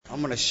I'm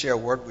going to share a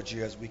word with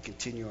you as we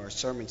continue our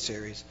sermon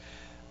series.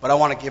 But I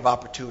want to give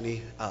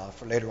opportunity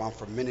for later on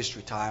for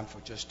ministry time, for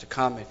just to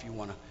come. If you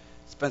want to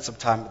spend some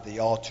time at the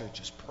altar,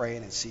 just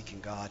praying and seeking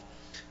God,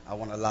 I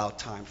want to allow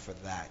time for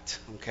that.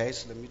 Okay,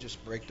 so let me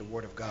just break the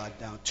word of God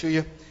down to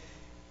you,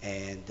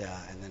 and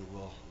then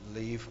we'll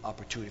leave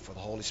opportunity for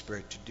the Holy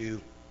Spirit to do,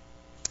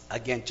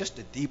 again, just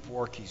the deep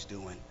work He's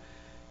doing.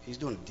 He's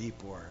doing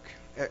deep work.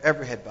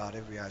 Every head bowed,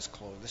 every eyes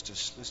closed.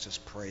 Let's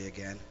just pray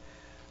again.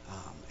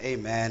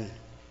 Amen.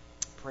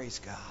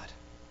 Praise God.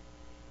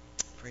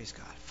 Praise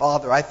God.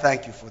 Father, I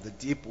thank you for the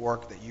deep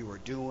work that you are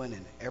doing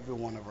in every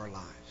one of our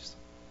lives.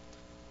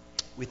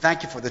 We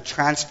thank you for the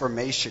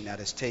transformation that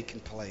has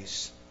taken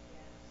place.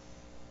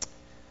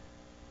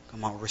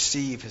 Come on,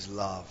 receive his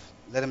love.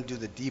 Let him do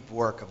the deep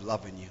work of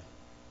loving you.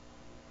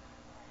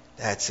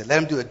 That's it.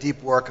 Let him do the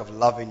deep work of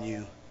loving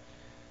you.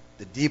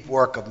 The deep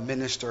work of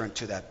ministering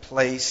to that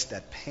place,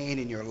 that pain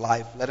in your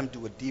life. Let him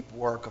do a deep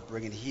work of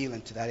bringing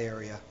healing to that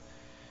area.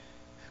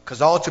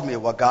 Because ultimately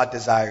what God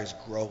desires is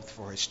growth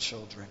for his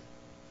children.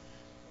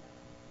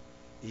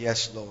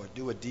 Yes, Lord.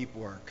 Do a deep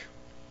work.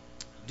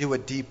 Do a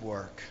deep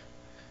work.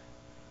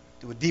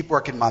 Do a deep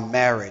work in my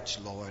marriage,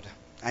 Lord.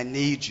 I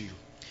need you.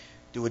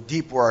 Do a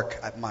deep work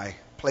at my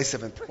place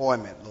of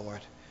employment,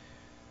 Lord.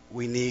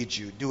 We need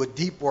you. Do a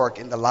deep work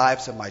in the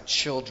lives of my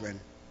children.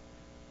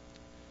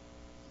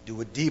 Do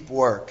a deep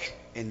work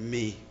in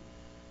me.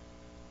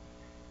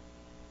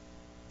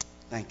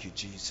 Thank you,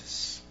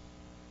 Jesus.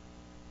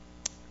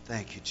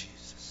 Thank you,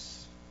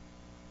 Jesus.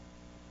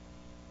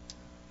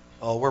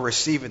 Oh, we're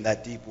receiving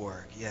that deep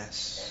work,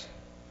 yes.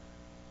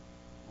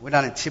 We're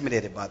not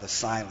intimidated by the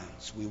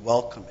silence. We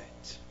welcome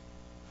it.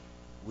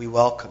 We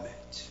welcome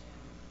it.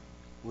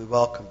 We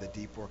welcome the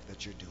deep work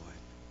that you're doing.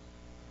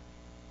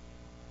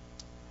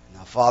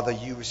 Now, Father,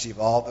 you receive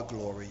all the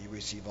glory. You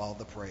receive all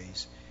the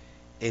praise.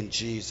 In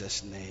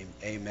Jesus' name,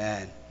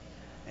 amen.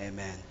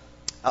 Amen.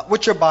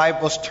 With your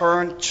Bibles,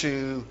 turn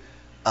to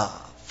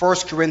 1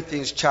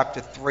 Corinthians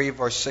chapter 3,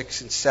 verse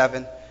 6 and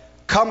 7.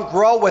 Come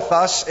Grow With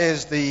Us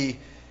is the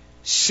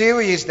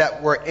series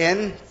that we're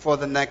in for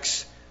the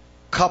next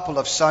couple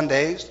of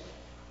Sundays.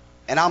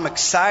 And I'm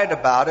excited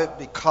about it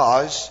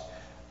because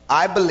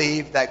I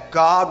believe that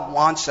God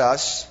wants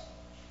us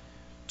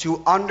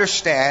to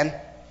understand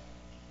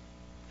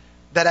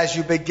that as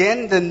you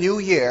begin the new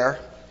year,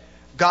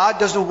 God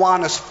doesn't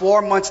want us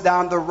 4 months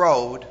down the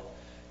road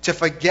to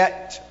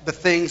forget the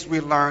things we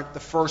learned the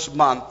first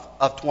month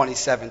of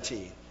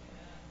 2017.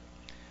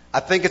 I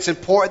think it's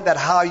important that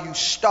how you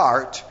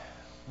start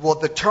will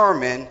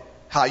determine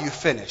how you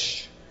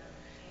finish.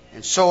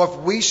 And so if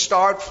we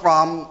start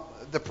from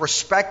the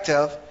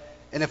perspective,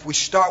 and if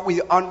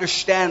we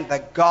understand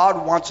that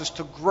God wants us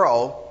to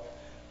grow,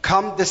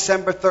 come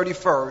December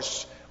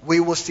 31st, we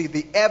will see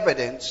the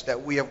evidence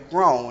that we have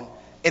grown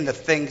in the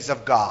things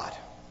of God.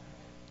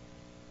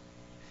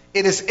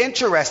 It is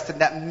interesting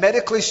that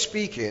medically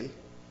speaking,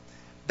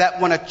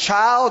 that when a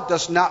child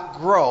does not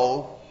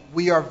grow,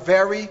 we are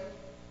very,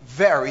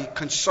 very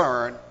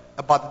concerned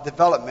about the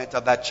development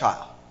of that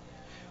child.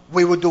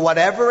 We will do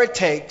whatever it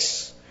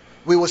takes.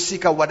 We will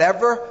seek out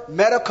whatever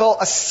medical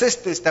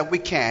assistance that we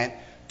can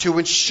to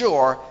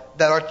ensure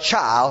that our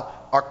child,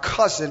 our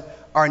cousin,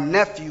 our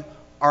nephew,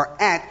 our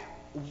aunt,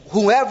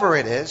 whoever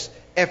it is,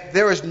 if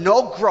there is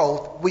no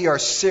growth, we are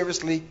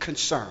seriously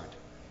concerned.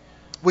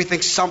 We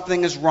think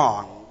something is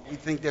wrong. We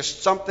think there's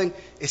something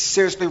is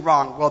seriously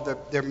wrong. Well,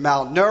 they're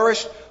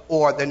malnourished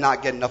or they're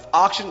not getting enough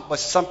oxygen, but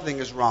something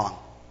is wrong.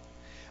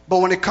 But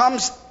when it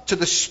comes to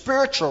the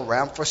spiritual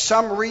realm, for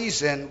some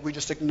reason, we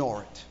just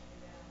ignore it.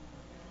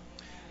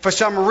 For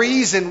some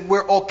reason,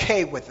 we're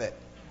okay with it.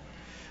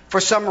 For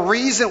some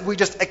reason, we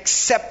just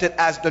accept it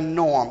as the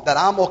norm, that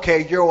I'm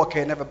okay, you're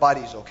okay, and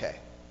everybody's okay.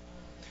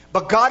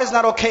 But God is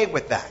not okay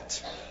with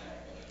that.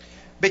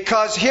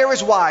 Because here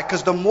is why.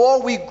 Because the more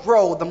we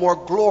grow, the more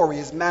glory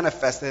is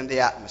manifested in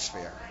the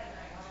atmosphere.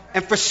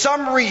 And for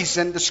some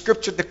reason, the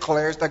scripture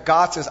declares that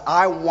God says,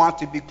 I want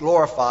to be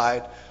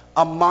glorified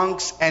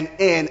amongst and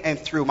in and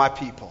through my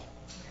people.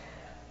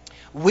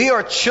 We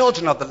are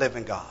children of the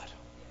living God.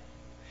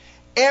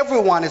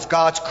 Everyone is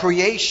God's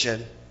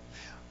creation,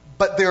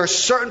 but there are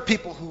certain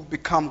people who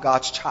become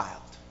God's child.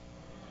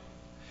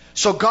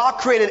 So God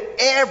created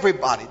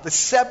everybody, the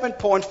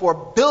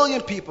 7.4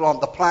 billion people on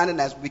the planet,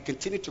 as we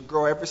continue to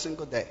grow every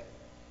single day.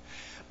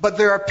 But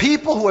there are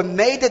people who have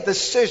made the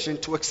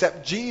decision to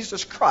accept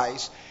Jesus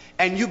Christ,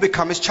 and you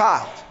become his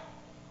child.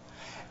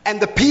 And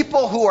the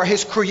people who are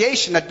his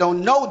creation that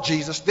don't know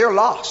Jesus, they're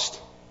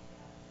lost.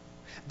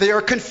 They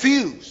are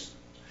confused.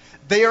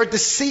 They are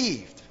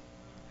deceived.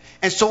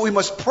 And so we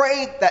must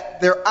pray that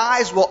their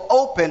eyes will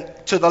open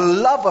to the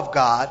love of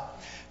God,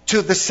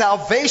 to the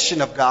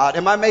salvation of God.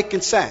 Am I making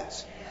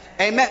sense?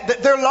 Amen.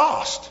 They're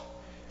lost.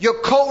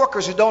 Your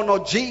coworkers who don't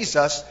know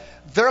Jesus,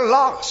 they're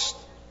lost.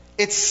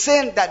 It's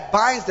sin that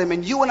binds them.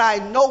 And you and I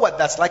know what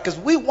that's like because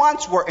we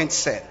once were in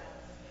sin.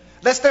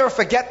 Let's never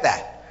forget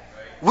that.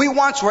 We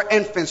once were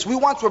infants. We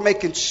once were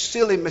making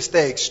silly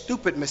mistakes,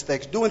 stupid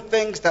mistakes, doing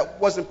things that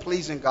wasn't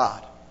pleasing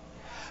God.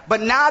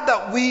 But now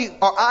that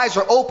our eyes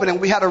are open and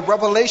we had a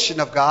revelation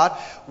of God,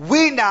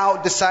 we now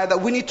decide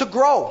that we need to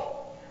grow.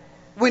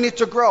 We need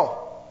to grow.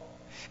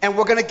 And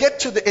we're going to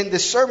get to in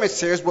this sermon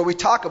series where we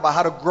talk about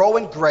how to grow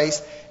in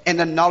grace and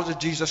the knowledge of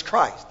Jesus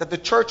Christ. That the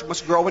church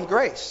must grow in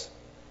grace.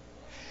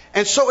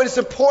 And so it is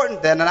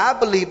important then, and I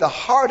believe the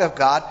heart of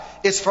God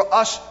is for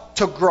us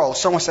to grow.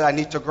 Someone said, I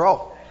need to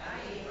grow.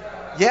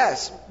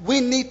 Yes, we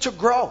need to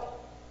grow.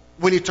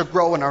 We need to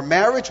grow in our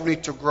marriage. We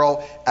need to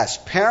grow as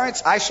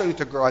parents. I certainly need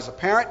to grow as a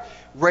parent.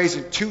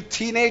 Raising 2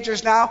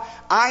 teenagers now.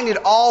 I need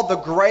all the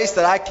grace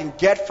that I can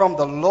get from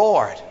the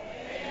Lord.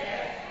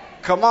 Amen.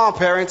 Come on,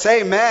 parents.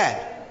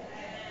 Amen.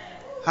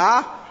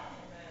 Huh?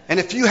 And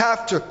if you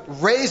have to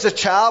raise a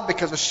child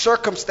because of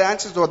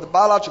circumstances or the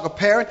biological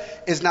parent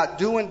is not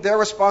doing their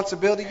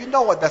responsibility, you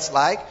know what that's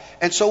like.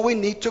 And so we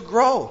need to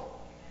grow.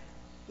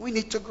 We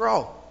need to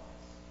grow.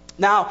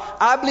 Now,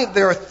 I believe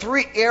there are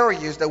 3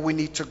 areas that we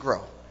need to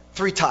grow.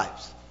 3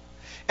 types.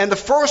 And the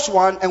first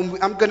one,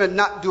 and I'm going to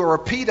not do a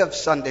repeat of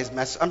Sunday's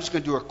message. I'm just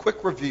going to do a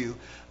quick review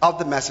of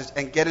the message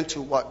and get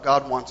into what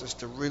God wants us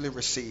to really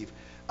receive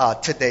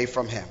today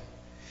from Him.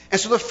 And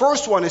so the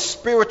first one is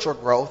spiritual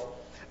growth.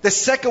 The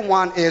second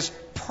one is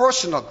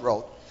personal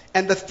growth.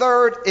 And the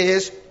third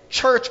is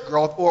church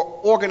growth or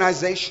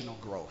organizational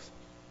growth.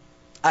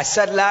 I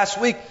said last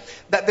week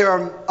that there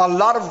are a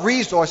lot of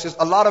resources,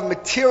 a lot of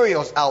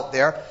materials out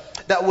there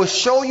that will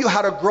show you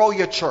how to grow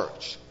your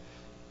church.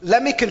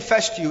 Let me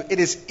confess to you, it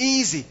is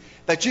easy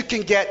that you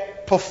can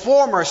get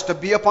performers to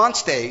be up on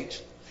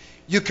stage.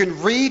 You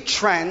can read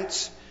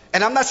trends.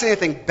 And I'm not saying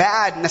anything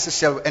bad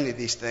necessarily with any of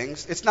these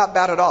things. It's not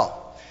bad at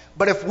all.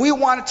 But if we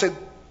wanted to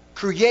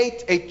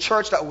create a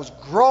church that was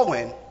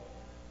growing,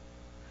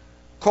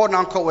 quote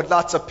unquote, with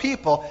lots of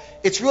people,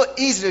 it's real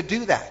easy to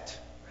do that.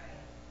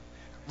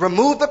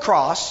 Remove the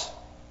cross.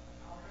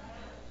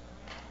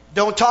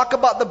 Don't talk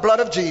about the blood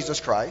of Jesus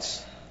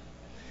Christ.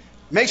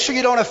 Make sure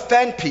you don't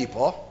offend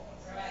people.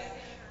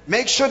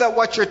 Make sure that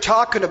what you're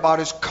talking about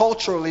is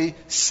culturally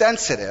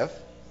sensitive.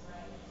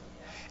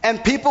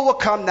 And people will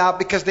come now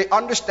because they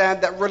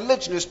understand that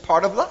religion is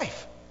part of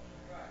life.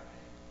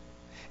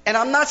 And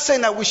I'm not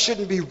saying that we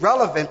shouldn't be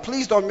relevant.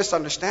 Please don't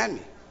misunderstand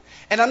me.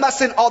 And I'm not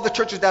saying all the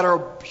churches that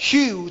are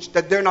huge,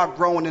 that they're not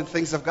growing in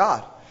things of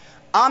God.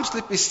 I'm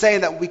simply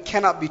saying that we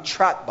cannot be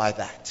trapped by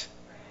that.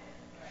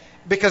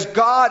 Because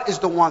God is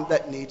the one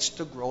that needs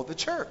to grow the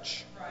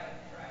church.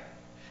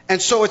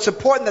 And so it's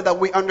important that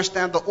we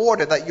understand the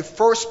order, that you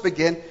first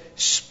begin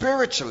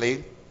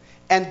spiritually,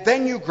 and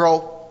then you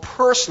grow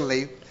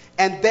personally,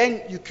 and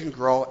then you can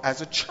grow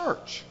as a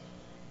church.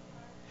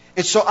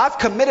 And so I've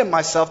committed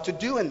myself to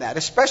doing that,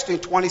 especially in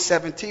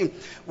 2017,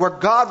 where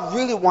God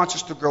really wants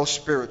us to grow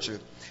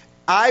spiritually.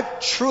 I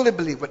truly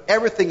believe with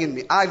everything in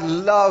me, I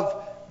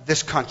love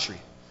this country.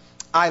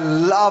 I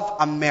love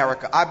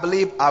America. I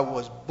believe I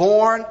was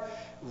born,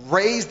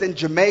 raised in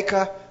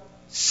Jamaica,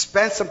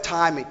 spent some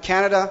time in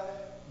Canada,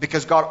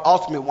 because God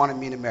ultimately wanted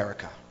me in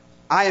America.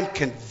 I am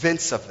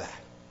convinced of that.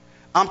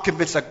 I'm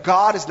convinced that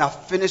God is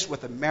not finished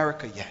with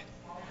America yet.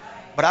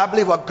 But I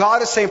believe what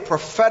God is saying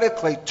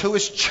prophetically to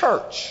His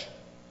church,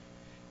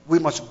 we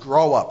must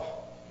grow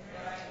up.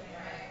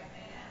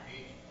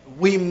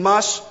 We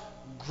must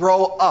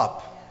grow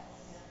up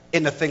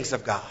in the things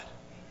of God.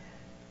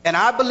 And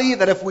I believe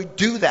that if we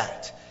do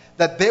that,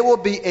 that there will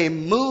be a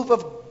move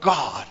of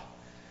God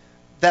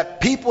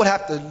that people would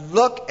have to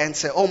look and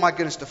say, oh my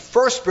goodness, the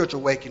first spiritual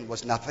awakening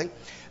was nothing.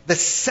 The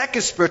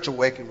second spiritual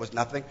awakening was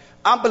nothing.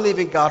 I'm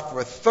believing God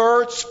for a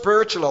third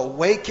spiritual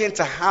awakening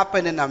to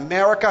happen in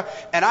America,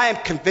 and I am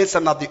convinced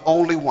I'm not the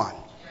only one.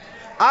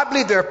 I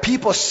believe there are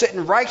people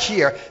sitting right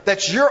here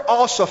that you're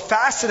also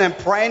fasting and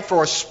praying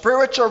for a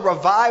spiritual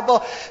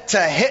revival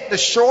to hit the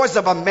shores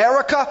of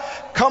America.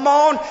 Come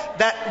on,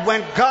 that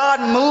when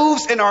God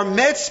moves in our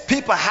midst,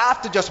 people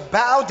have to just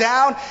bow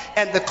down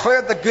and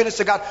declare the goodness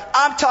of God.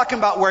 I'm talking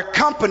about where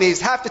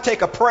companies have to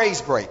take a praise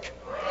break.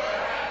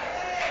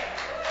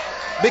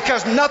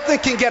 Because nothing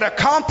can get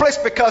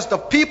accomplished because the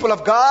people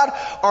of God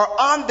are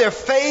on their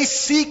face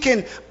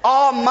seeking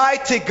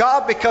Almighty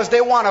God because they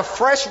want a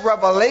fresh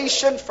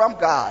revelation from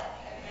God.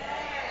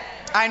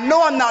 I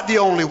know I'm not the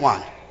only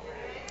one.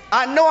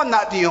 I know I'm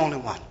not the only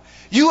one.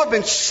 You have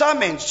been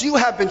summoned. You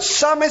have been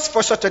summoned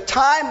for such a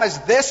time as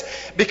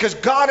this because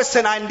God has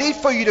said, I need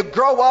for you to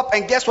grow up.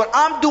 And guess what?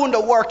 I'm doing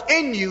the work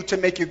in you to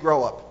make you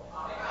grow up.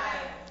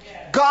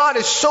 God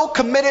is so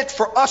committed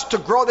for us to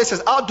grow. He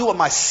says, I'll do it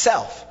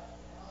myself,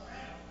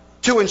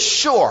 to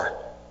ensure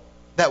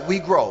that we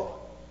grow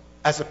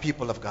as a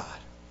people of God.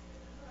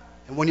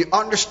 And when you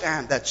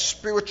understand that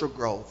spiritual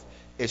growth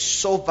is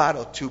so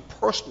vital to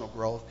personal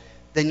growth,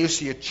 then you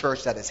see a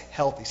church that is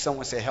healthy.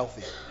 Someone say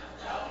healthy.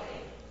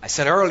 I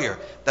said earlier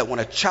that when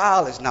a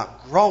child is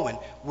not growing,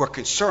 we're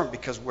concerned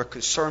because we're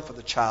concerned for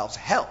the child's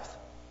health.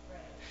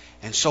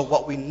 And so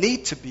what we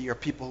need to be are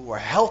people who are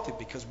healthy,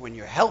 because when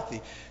you're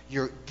healthy,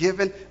 you're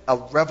given a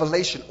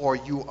revelation, or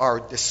you are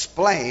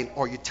displaying,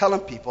 or you're telling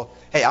people,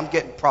 hey, I'm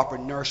getting proper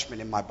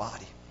nourishment in my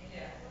body.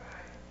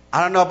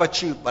 I don't know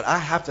about you, but I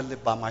have to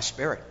live by my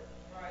spirit.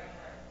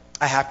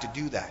 I have to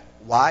do that.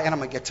 Why? And I'm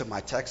going to get to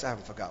my text. I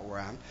haven't forgot where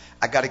I am.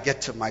 I got to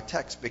get to my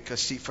text because,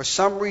 see, for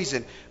some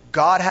reason,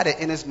 God had it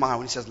in his mind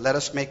when he says, let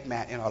us make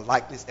man in our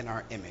likeness, in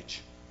our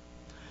image.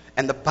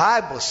 And the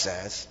Bible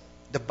says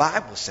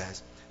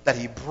that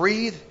he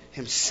breathed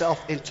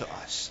himself into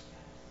us.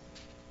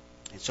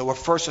 And so we're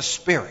first a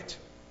spirit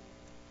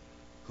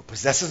who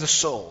possesses a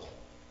soul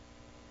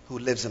who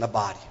lives in a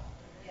body.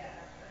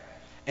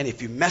 And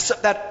if you mess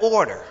up that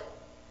order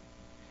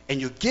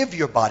and you give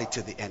your body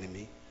to the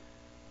enemy,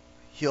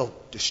 he'll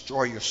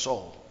destroy your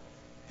soul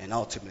and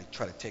ultimately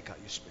try to take out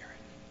your spirit.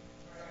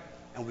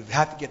 And we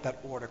have to get that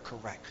order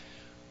correct.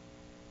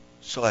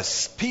 So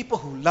as people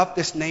who love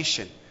this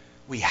nation,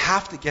 we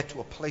have to get to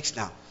a place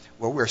now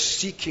where we're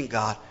seeking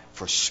God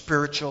for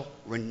spiritual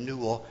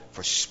renewal,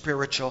 for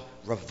spiritual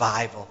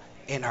revival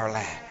in our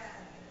land.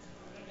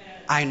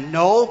 I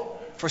know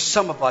for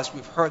some of us,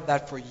 we've heard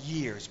that for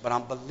years, but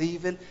I'm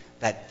believing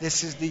that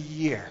this is the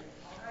year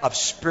of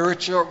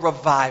spiritual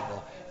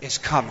revival is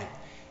coming.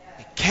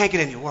 It can't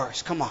get any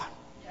worse. Come on.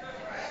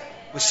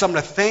 With some of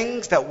the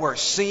things that we're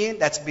seeing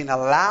that's being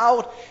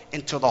allowed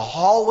into the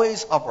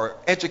hallways of our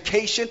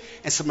education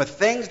and some of the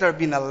things that are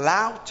being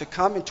allowed to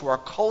come into our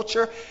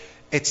culture,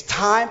 it's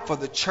time for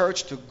the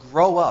church to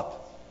grow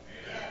up.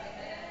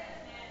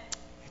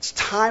 It's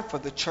time for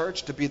the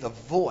church to be the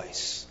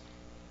voice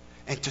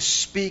and to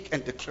speak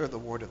and declare the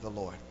word of the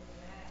Lord.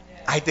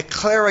 I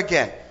declare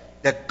again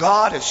that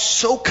God is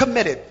so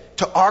committed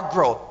to our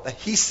growth that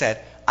he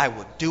said, I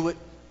will do it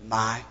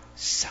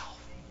myself.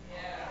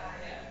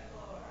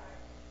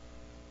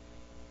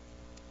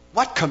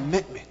 What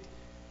commitment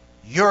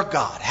your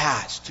God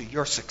has to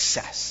your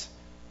success.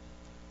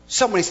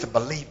 Someone needs to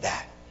believe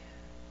that.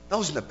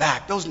 Those in the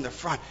back, those in the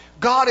front.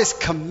 God is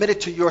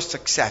committed to your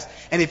success.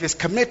 And if he's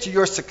committed to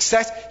your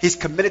success, he's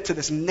committed to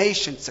this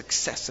nation's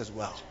success as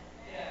well.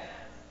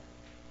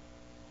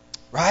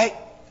 Right?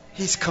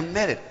 He's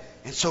committed.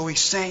 And so he's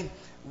saying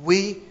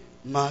we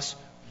must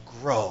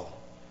grow.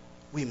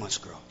 We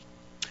must grow.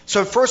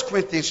 So in 1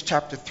 Corinthians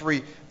chapter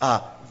 3,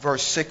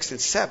 verse 6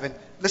 and 7,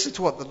 listen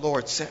to what the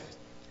Lord says.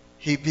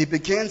 He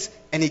begins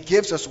and he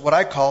gives us what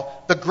I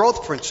call the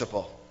growth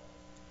principle.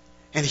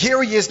 And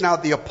here he is now,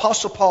 the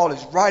Apostle Paul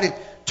is writing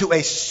to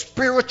a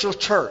spiritual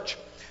church,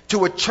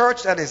 to a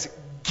church that is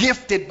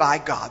gifted by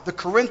God. The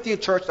Corinthian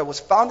church that was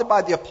founded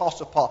by the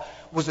Apostle Paul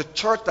was a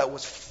church that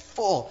was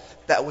full,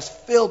 that was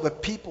filled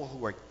with people who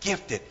were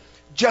gifted,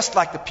 just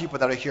like the people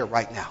that are here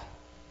right now.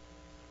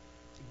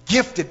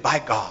 Gifted by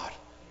God.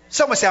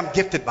 Someone say, I'm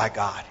gifted by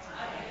God.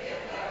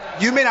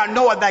 You may not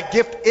know what that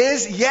gift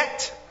is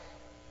yet,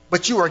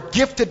 but you are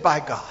gifted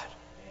by God.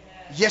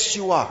 Yes,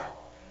 you are.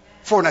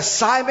 For an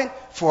assignment,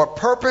 for a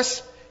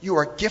purpose, you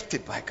are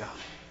gifted by God.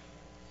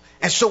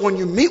 And so when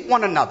you meet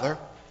one another,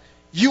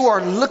 you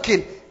are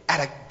looking at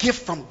a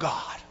gift from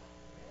God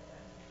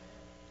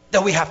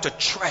that we have to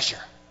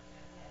treasure,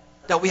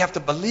 that we have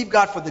to believe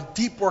God for the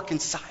deep work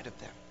inside of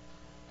them.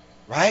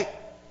 Right?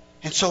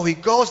 And so he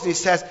goes and he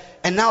says,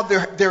 and now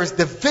there is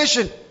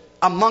division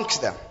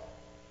amongst them.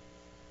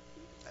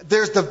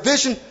 There's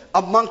division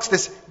amongst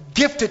this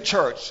gifted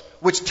church,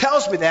 which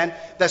tells me then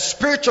that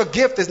spiritual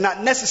gift is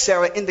not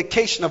necessarily an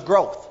indication of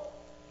growth.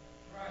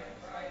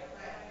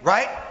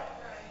 Right?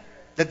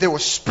 That they were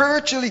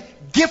spiritually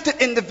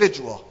gifted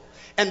individual.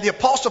 And the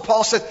Apostle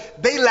Paul said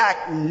they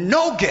lacked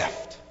no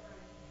gift.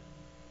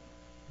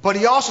 But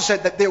he also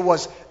said that there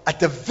was a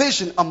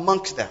division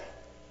amongst them.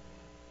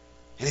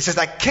 And he says,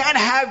 I can't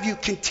have you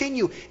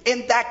continue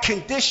in that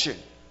condition,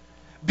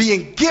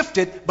 being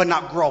gifted but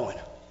not growing.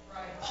 Oh,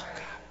 God.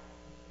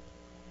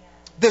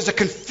 There's a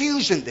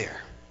confusion there.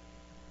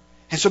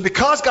 And so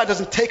because God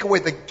doesn't take away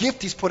the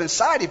gift he's put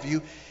inside of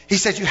you, he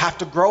says you have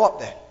to grow up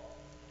then.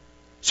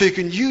 So you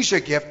can use your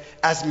gift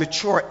as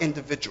mature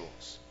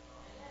individuals.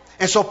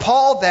 And so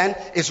Paul then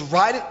is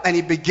writing and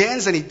he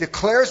begins and he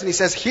declares and he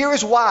says, here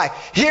is why.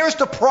 Here's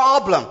the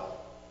problem.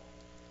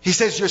 He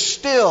says you're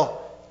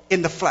still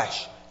in the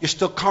flesh. You're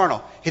still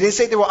carnal. He didn't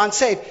say they were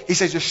unsaved. He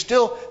says you're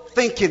still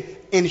thinking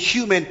in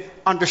human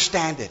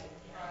understanding.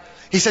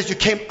 He says you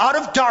came out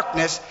of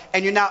darkness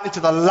and you're now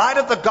into the light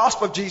of the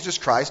gospel of Jesus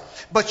Christ,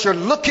 but you're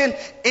looking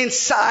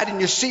inside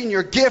and you're seeing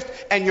your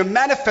gift and you're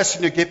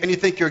manifesting your gift and you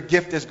think your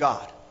gift is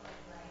God.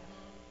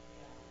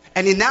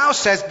 And he now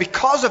says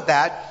because of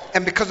that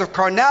and because of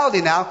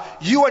carnality now,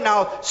 you are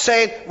now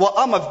saying, well,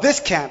 I'm of this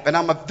camp and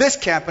I'm of this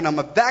camp and I'm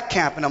of that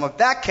camp and I'm of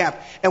that camp.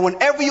 And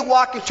whenever you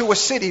walk into a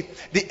city,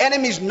 the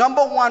enemy's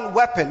number one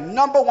weapon, his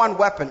number one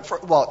weapon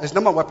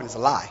is a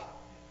lie.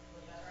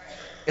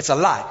 It's a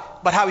lie.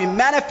 But how he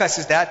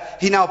manifests that,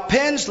 he now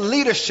pins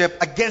leadership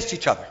against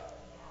each other.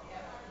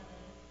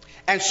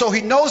 And so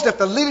he knows that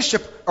the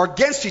leadership are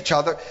against each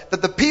other,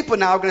 that the people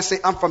now are going to say,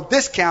 I'm from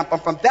this camp, I'm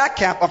from that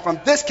camp, I'm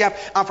from this camp,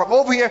 I'm from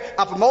over here,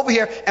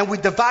 and we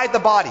divide the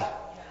body.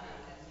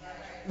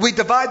 We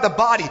divide the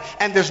body.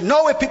 And there's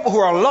no way people who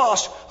are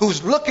lost,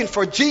 who's looking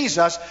for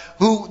Jesus,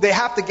 who they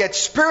have to get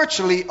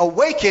spiritually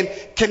awakened,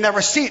 can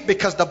never see it,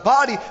 because the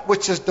body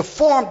which is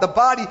deformed, the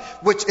body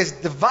which is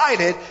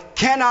divided,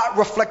 cannot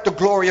reflect the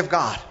glory of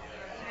God.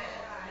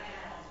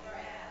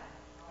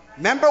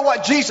 Remember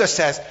what Jesus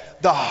says.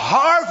 The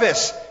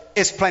harvest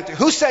is plenty.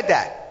 Who said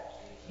that?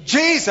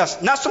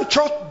 Jesus, not some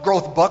church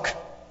growth book.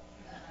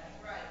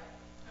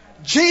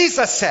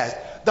 Jesus says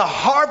the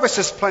harvest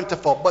is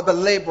plentiful, but the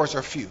laborers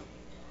are few.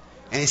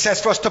 And he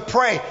says for us to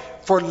pray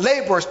for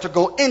laborers to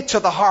go into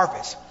the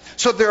harvest.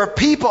 So there are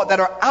people that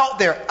are out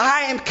there.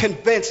 I am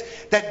convinced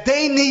that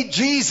they need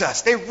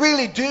Jesus. They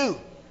really do.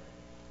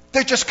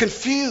 They're just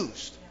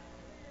confused.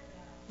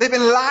 They've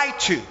been lied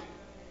to.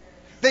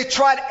 They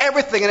tried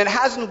everything and it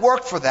hasn't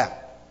worked for them.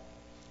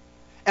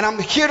 And I'm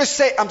here to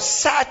say, I'm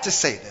sad to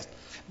say this,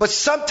 but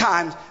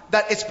sometimes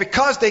that it's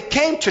because they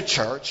came to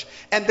church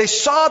and they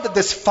saw the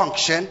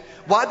dysfunction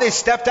why they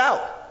stepped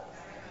out.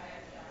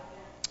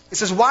 He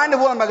says, why in the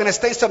world am I going to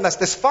stay in something that's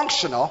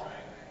dysfunctional?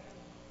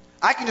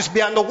 I can just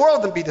be out in the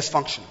world and be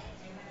dysfunctional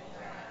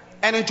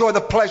and enjoy the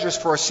pleasures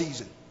for a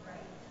season.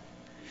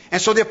 And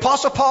so the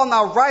Apostle Paul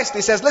now writes and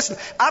he says, listen,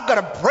 I've got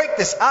to break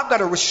this. I've got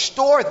to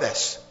restore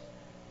this.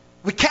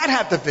 We can't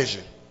have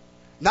division.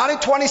 Not in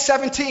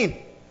 2017.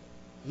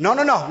 No,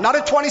 not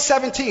in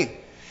 2017.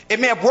 It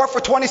may have worked for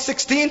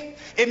 2016.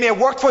 It may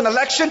have worked for an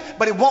election,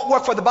 but it won't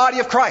work for the body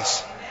of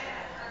Christ.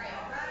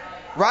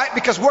 Right?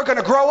 Because we're going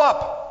to grow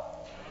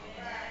up.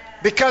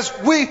 Because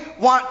we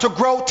want to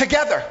grow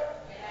together.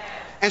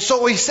 And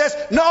so he says,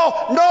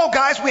 no,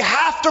 guys, we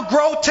have to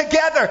grow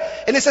together.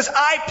 And it says,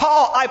 I,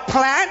 Paul, I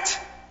plant,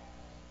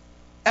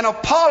 and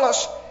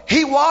Apollos,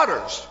 he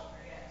waters.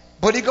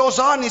 But he goes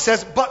on and he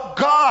says, but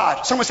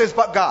God, someone says,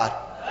 but God,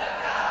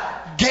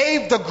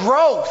 gave the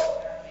growth.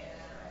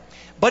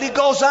 But he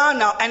goes on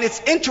now, and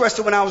it's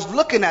interesting when I was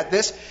looking at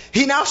this,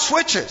 he now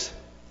switches.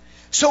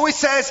 So he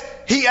says,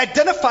 he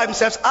identified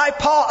himself, I,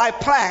 Paul, I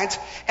plant,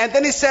 and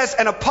then he says,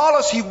 and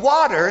Apollos, he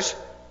waters,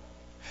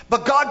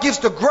 but God gives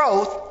the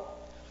growth.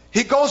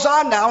 He goes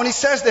on now and he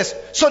says this,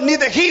 so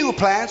neither he who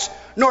plants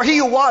nor he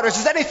who waters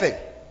is anything.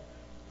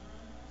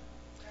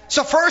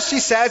 So first he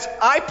says,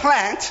 I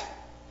plant,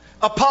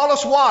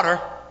 Apollos water,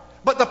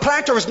 but the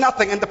planter is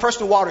nothing and the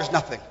person who waters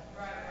nothing.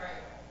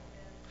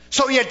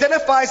 So he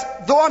identifies,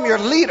 though I'm your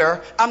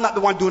leader, I'm not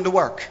the one doing the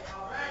work.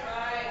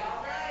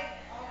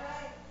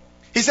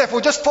 He said, if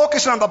we're just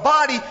focusing on the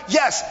body,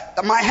 yes,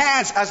 my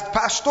hands as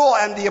pastoral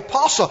and the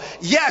apostle,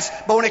 yes,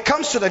 but when it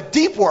comes to the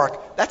deep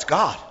work, that's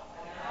God.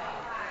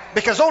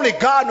 Because only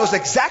God knows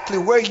exactly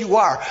where you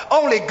are.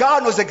 Only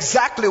God knows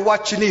exactly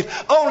what you need.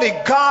 Only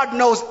God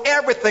knows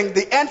everything,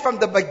 the end from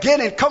the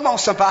beginning. Come on,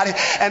 somebody.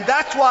 And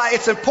that's why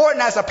it's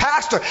important as a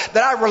pastor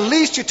that I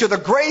release you to the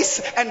grace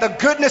and the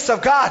goodness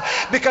of God.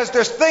 Because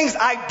there's things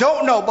I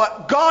don't know,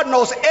 but God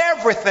knows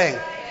everything.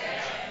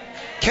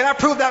 Can I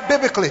prove that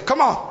biblically? Come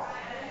on.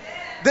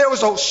 There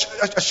was a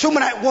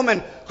Shumanite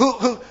woman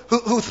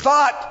who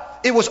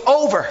thought it was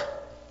over.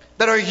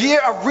 That her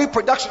year of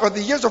reproduction, or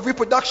the years of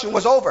reproduction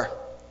was over.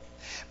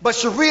 But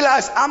she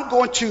realized, I'm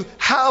going to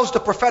house the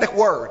prophetic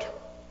word.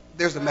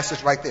 There's the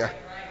message right there.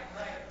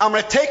 I'm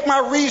going to take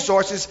my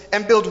resources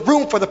and build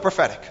room for the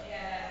prophetic.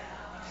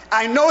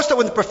 I noticed that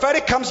when the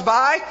prophetic comes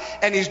by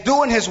and he's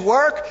doing his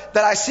work,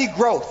 that I see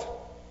growth.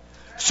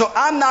 So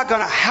I'm not going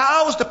to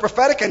house the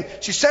prophetic. And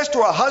she says to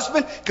her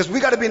husband, because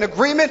we got to be in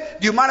agreement,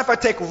 do you mind if I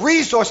take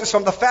resources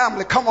from the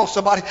family, come on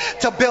somebody,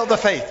 to build the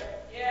faith?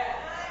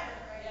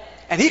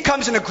 And he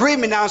comes in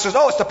agreement now and says,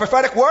 oh, it's the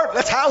prophetic word.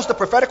 Let's house the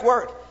prophetic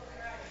word.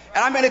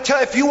 And I'm going to tell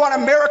you, if you want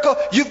a miracle,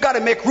 you've got to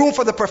make room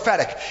for the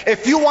prophetic.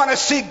 If you want to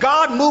see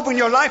God move in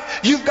your life,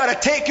 you've got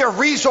to take your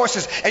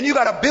resources and you've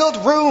got to build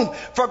room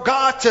for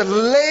God to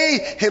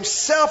lay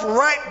himself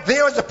right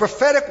there as the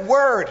prophetic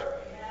word.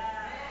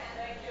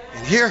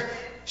 And here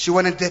she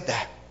went and did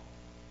that.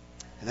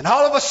 And then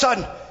all of a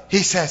sudden, he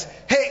says,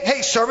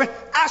 hey, servant,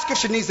 ask if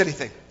she needs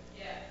anything.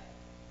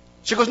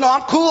 She goes, no,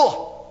 I'm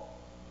cool.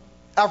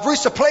 I've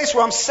reached a place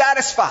where I'm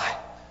satisfied.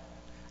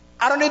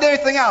 I don't need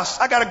anything else.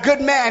 I got a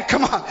good man.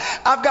 Come on.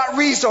 I've got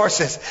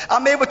resources.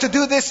 I'm able to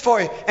do this for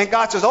you. And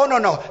God says, oh,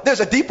 no. There's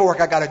a deeper work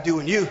I got to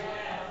do in you.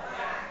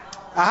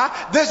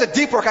 There's a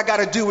deep work I got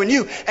to do in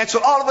you. And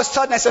so all of a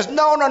sudden I says,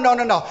 no.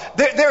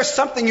 There's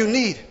something you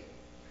need.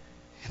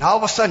 And all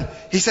of a sudden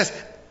he says,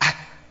 I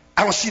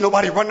don't see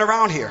nobody running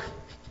around here.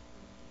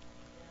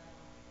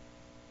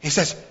 He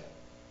says,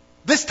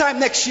 this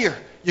time next year,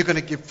 you're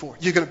going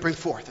to bring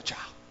forth a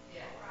child.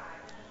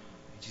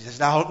 She says,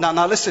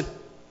 now listen.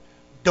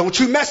 Don't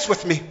you mess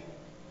with me.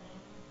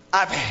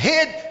 I've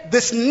hid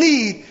this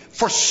need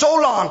for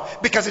so long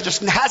because it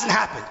just hasn't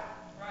happened.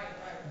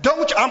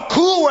 I'm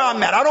cool where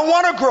I'm at. I don't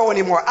want to grow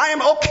anymore. I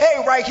am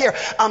okay right here.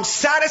 I'm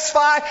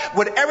satisfied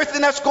with everything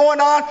that's going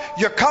on.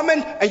 You're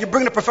coming and you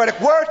bring the prophetic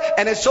word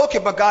and it's okay.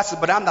 But God said,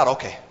 but I'm not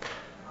okay.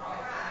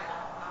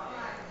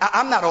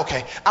 I'm not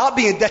okay. I'll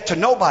be in debt to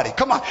nobody.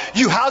 Come on.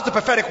 You house the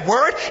prophetic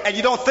word and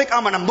you don't think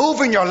I'm going to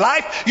move in your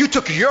life. You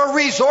took your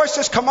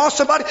resources. Come on,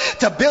 somebody,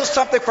 to build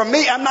something for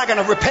me. I'm not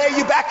going to repay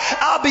you back.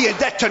 I'll be in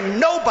debt to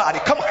nobody.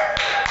 Come on.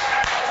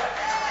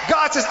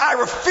 God says, I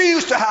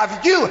refuse to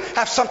have you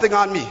have something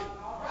on me.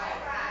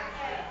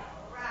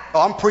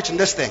 Oh, I'm preaching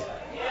this thing.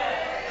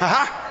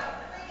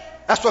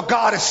 That's what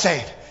God is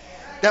saying.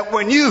 That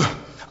when you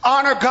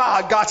Honor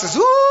God. God says,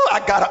 ooh,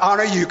 I got to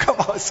honor you. Come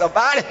on,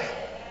 somebody.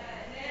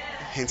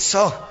 And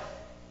so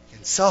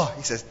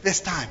he says, this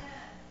time,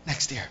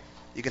 next year,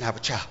 you're going to have a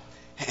child.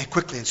 And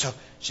quickly, and so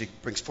she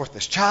brings forth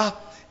this child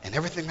and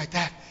everything like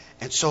that.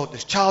 And so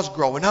this child's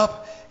growing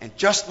up, and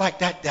just like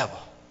that devil,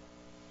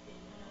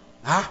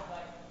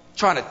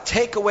 trying to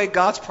take away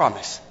God's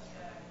promise.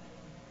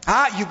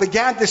 You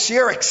began this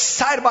year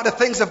excited about the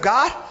things of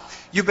God.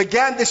 You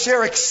began this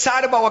year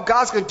excited about what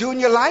God's going to do in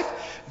your life.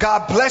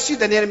 God bless you.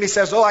 Then the enemy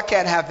says, oh, I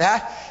can't have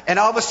that. And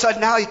all of a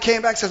sudden now he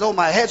came back and says, oh,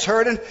 my head's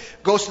hurting.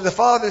 Goes to the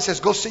father and says,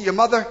 go see your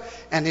mother.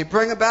 And they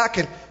bring her back,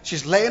 and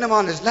she's laying him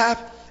on his lap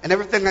and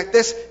everything like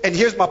this. And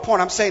here's my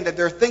point. I'm saying that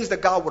there are things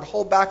that God would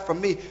hold back from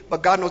me,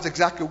 but God knows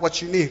exactly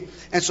what you need.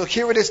 And so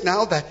here it is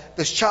now that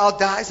this child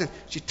dies, and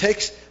she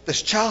takes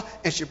this child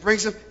and she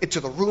brings him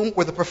into the room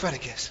where the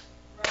prophetic is.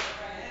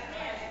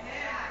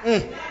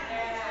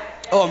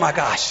 Oh my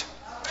gosh.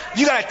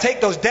 You got to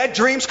take those dead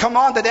dreams, come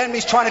on, that the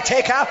enemy's trying to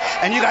take out,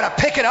 and you got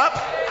to pick it up.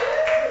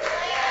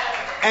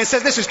 And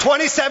says, this is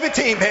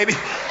 2017, baby.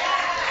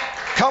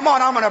 Come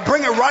on, I'm going to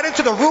bring it right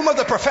into the room of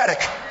the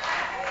prophetic.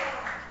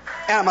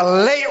 And I'm going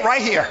to lay it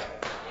right here.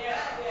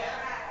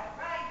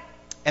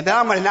 And then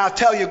I'm going to now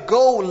tell you,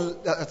 go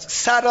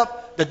set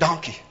up the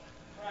donkey.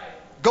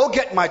 Go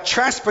get my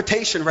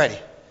transportation ready.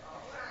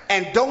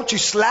 And don't you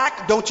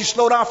slack, don't you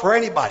slow down for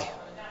anybody.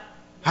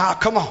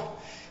 Come on.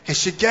 And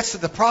she gets to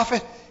the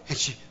prophet, and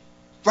she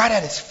right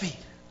at his feet,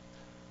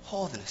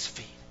 holding his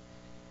feet.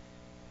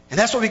 And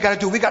that's what we got to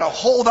do. We got to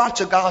hold on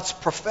to God's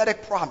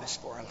prophetic promise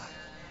for our life.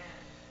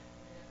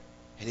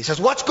 And he says,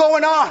 what's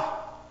going on?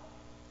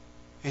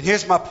 And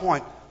here's my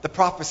point. The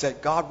prophet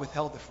said, God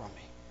withheld it from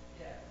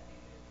me.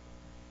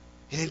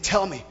 He didn't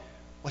tell me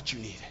what you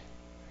needed.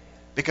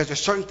 Because there's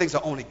certain things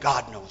that only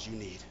God knows you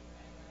need.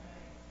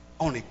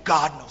 Only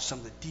God knows some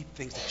of the deep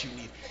things that you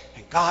need.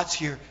 And God's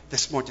here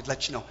this morning to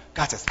let you know.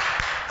 God says,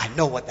 I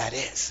know what that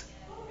is.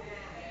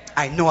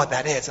 I know what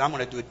that is. And I'm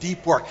going to do a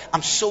deep work.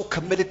 I'm so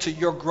committed to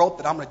your growth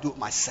that I'm going to do it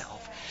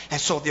myself. And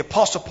so the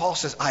Apostle Paul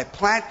says, I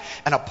plant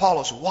and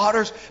Apollos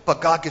waters,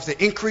 but God gives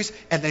the increase.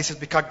 And then he says,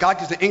 because God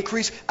gives the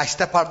increase, I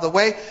step out of the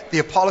way. The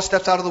Apollos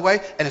steps out of the way,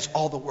 and it's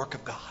all the work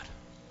of God.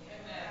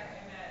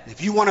 And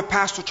if you want to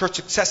pastor church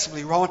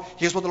successfully, Rohan,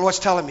 here's what the Lord's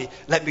telling me.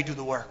 Let me do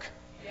the work.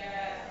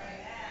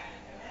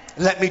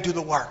 Let me do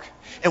the work.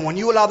 And when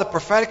you allow the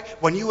prophetic,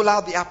 when you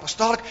allow the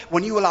apostolic,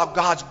 when you allow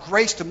God's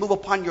grace to move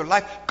upon your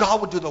life, God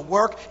will do the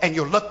work, and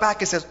you'll look back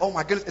and says, oh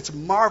my goodness, it's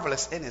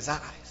marvelous in his eyes.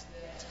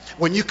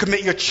 When you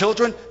commit your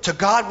children to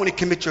God, when you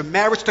commit your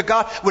marriage to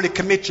God, when you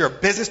commit your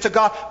business to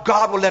God,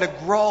 God will let it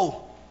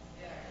grow.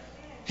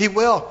 He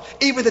will.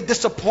 Even the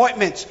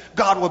disappointments,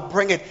 God will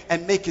bring it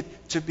and make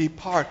it to be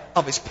part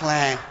of his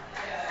plan.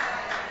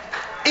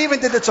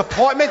 Even the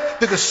disappointment,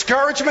 the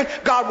discouragement,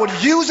 God will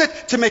use it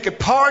to make it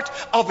part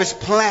of his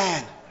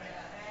plan.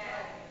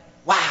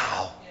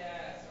 Wow.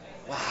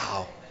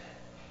 Wow.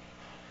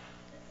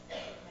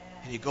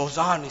 And he goes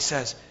on and he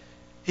says,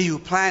 he who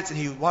plants and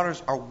he who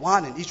waters are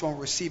one, and each one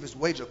will receive his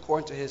wage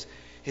according to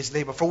his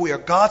labor. For we are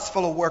God's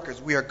fellow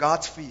workers. We are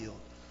God's field,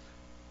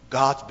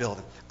 God's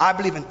building. I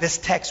believe in this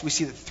text we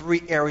see the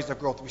three areas of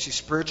growth. We see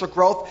spiritual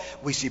growth,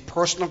 we see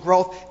personal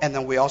growth, and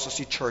then we also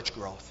see church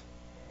growth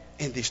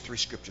in these three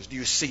scriptures. Do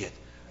you see it?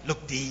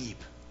 Look deep.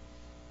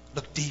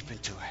 Look deep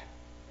into it.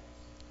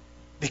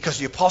 Because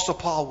the Apostle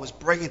Paul was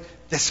bringing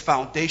this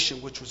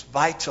foundation which was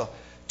vital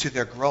to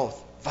their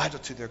growth. Vital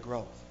to their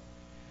growth.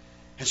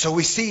 And so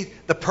we see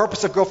the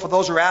purpose of growth for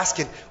those who are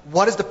asking,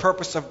 what is the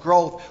purpose of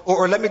growth?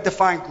 Or let me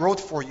define growth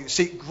for you.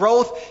 See,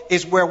 growth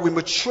is where we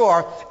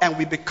mature and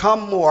we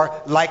become more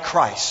like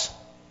Christ.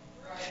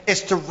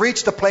 It's to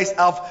reach the place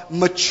of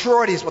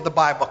maturity is what the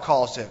Bible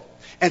calls it.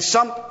 And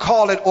some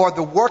call it, or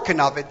the working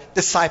of it,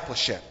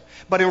 discipleship.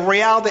 But in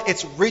reality,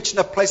 it's reaching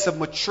a place of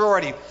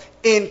maturity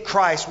in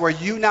Christ where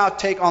you now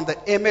take on the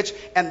image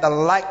and the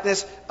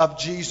likeness of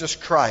Jesus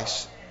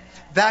Christ.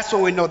 That's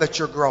when we know that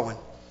you're growing.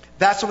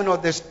 That's when we know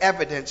there's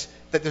evidence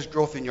that there's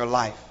growth in your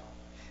life.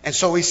 And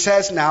so he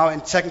says now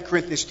in 2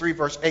 Corinthians 3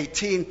 verse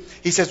 18,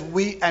 he says,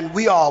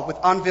 we all with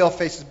unveiled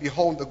faces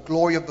behold the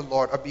glory of the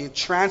Lord are being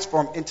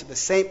transformed into the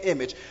same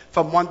image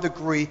from one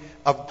degree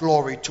of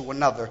glory to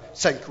another.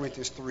 2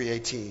 Corinthians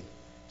 3:18.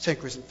 2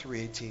 Corinthians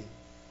 3:18.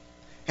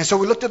 And so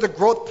we looked at the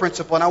growth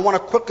principle, and I want to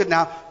quickly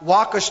now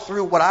walk us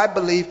through what I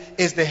believe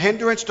is the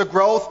hindrance to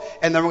growth,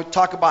 and then we'll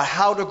talk about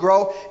how to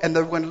grow, and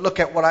then we're going to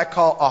look at what I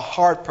call a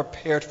heart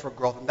prepared for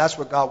growth. And that's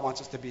where God wants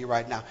us to be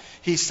right now.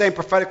 He's saying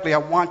prophetically, I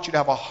want you to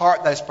have a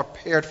heart that is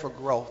prepared for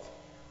growth.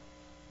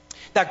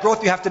 That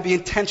growth, you have to be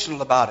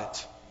intentional about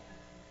it.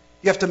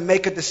 You have to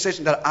make a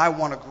decision that I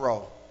want to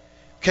grow.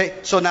 Okay,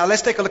 so now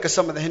let's take a look at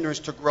some of the hindrance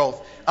to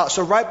growth.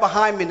 So right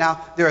behind me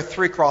now, there are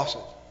 3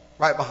 crosses.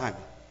 Right behind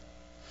me.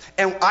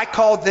 And I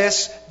call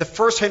this the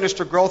first hindrance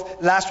to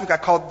growth. Last week I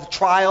called it the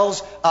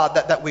trials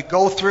that we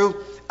go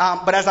through.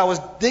 But as I was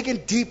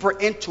digging deeper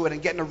into it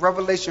and getting a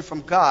revelation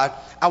from God,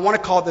 I want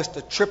to call this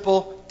the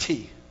triple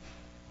T.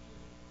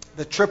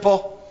 The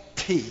triple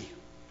T. The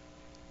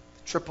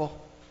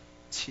triple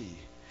T.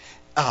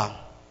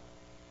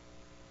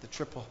 The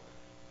triple.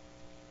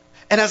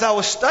 And as I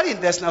was studying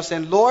this, and I was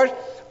saying, Lord,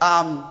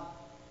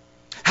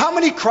 how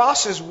many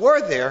crosses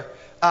were there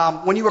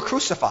when you were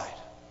crucified?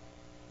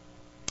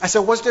 I said,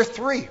 was there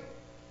 3?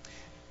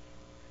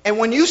 And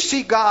when you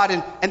see God,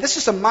 and this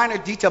is a minor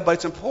detail, but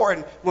it's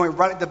important when we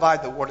rightly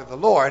divide the word of the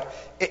Lord,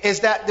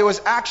 is that there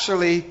was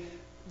actually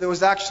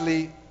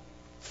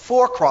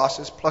 4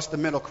 crosses plus the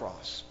middle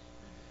cross.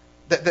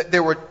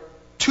 There were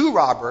 2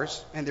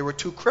 robbers and there were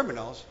 2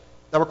 criminals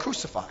that were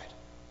crucified.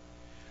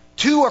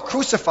 2 were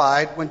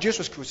crucified when Jesus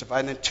was crucified,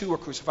 and then 2 were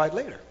crucified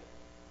later.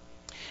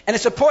 And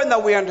it's important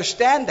that we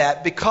understand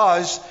that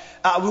because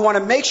we want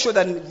to make sure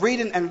that in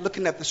reading and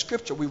looking at the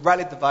scripture, we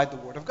rightly divide the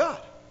word of God.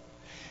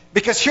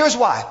 Because here's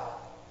why.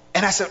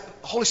 And I said,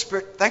 Holy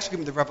Spirit, thanks for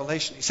giving me the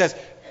revelation. He says,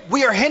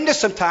 we are hindered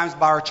sometimes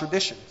by our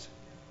traditions.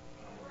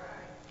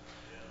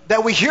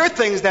 That we hear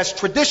things that's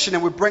tradition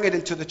and we bring it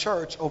into the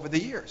church over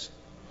the years.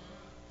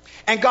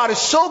 And God is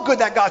so good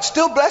that God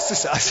still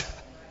blesses us.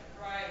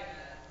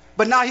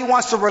 But now he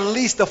wants to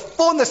release the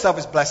fullness of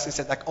his blessings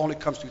that only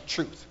comes through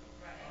truth.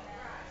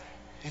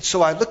 And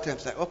so I looked at him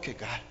and said, okay,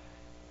 God.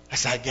 I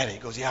said, I get it. He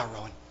goes, yeah,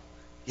 Rohan.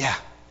 Yeah.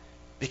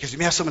 Because you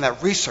may have someone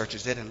that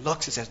researches it and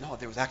looks and says, no,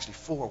 there was actually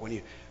 4 when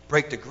you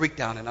break the Greek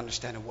down and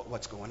understand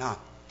what's going on.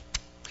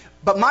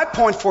 But my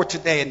point for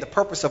today, and the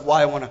purpose of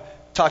why I want to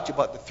talk to you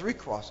about the 3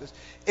 crosses,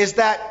 is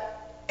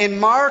that in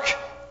Mark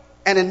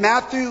and in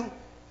Matthew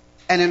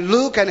and in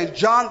Luke and in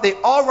John, they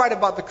all write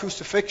about the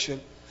crucifixion.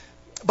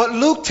 But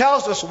Luke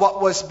tells us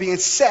what was being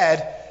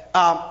said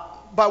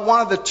by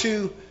one of the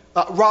 2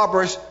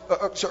 robbers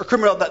or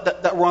criminals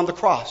that were on the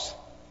cross.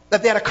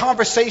 That they had a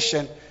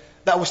conversation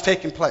that was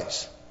taking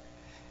place.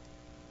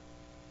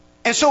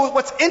 And so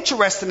what's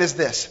interesting is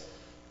this,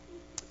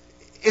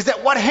 is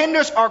that what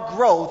hinders our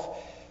growth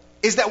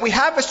is that we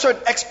have a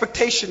certain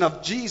expectation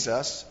of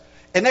Jesus,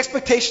 an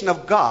expectation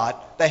of God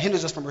that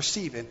hinders us from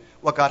receiving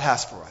what God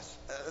has for us.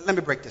 Let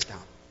me break this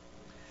down.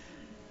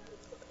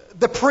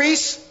 The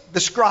priests, the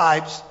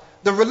scribes,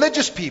 the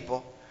religious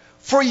people,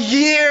 for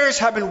years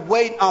have been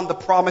waiting on the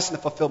promise and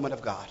the fulfillment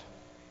of God.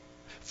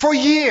 For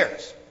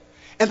years.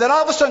 And then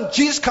all of a sudden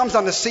Jesus comes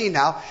on the scene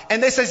now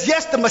and they says,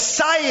 yes, the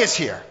Messiah is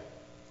here.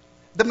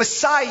 The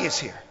Messiah is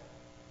here.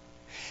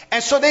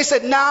 And so they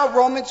said, now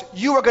Romans,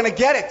 you are going to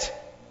get it.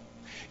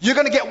 You're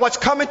going to get what's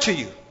coming to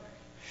you.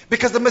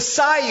 Because the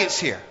Messiah is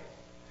here.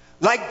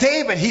 Like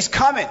David, he's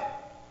coming.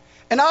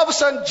 And all of a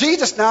sudden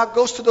Jesus now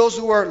goes to those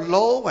who are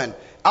low and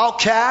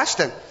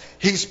outcast, and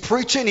he's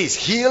preaching, he's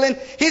healing.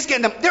 He's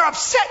getting them. They're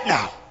upset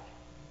now.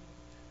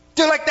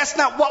 They're like, that's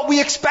not what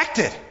we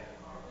expected.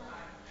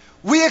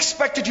 We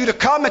expected you to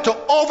come and to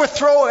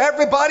overthrow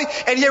everybody,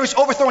 and here he's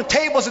overthrowing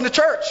tables in the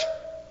church.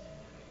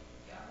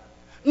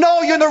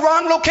 No, you're in the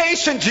wrong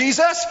location,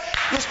 Jesus.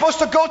 You're supposed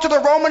to go to the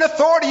Roman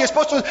authority. You're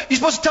supposed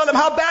to tell them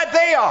how bad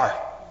they are.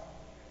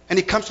 And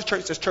he comes to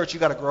church and says, church, you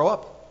got to grow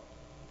up.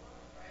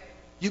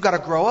 You got to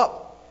grow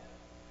up.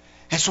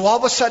 And so all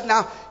of a sudden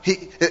now,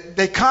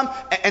 they come,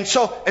 and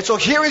so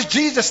here is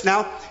Jesus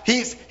now.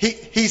 He's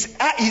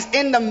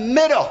in the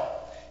middle.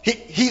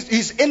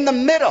 He's in the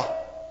middle.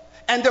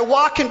 And they're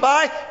walking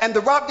by, and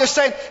they're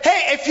saying,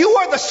 hey, if you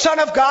are the Son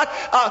of God,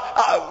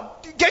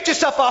 get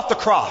yourself off the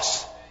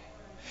cross.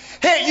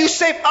 Hey, you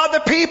save other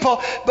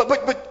people,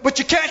 but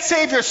you can't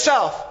save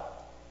yourself.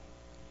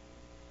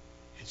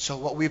 And so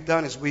what we've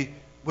done is we've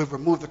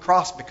removed the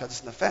cross because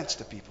it's an offense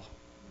to people.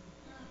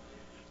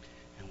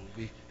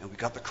 And we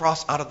got the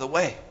cross out of the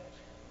way.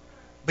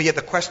 But yet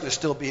the question is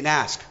still being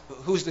asked.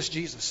 Who's this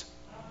Jesus?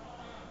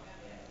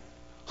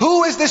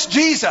 Who is this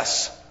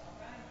Jesus?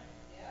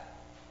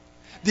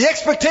 The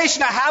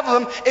expectation I have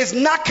of him is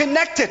not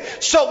connected.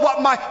 So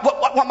what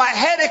my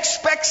head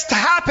expects to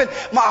happen,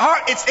 my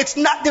heart, it's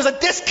not, there's a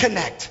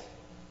disconnect.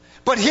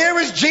 But here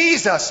is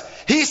Jesus.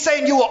 He's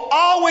saying you will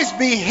always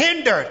be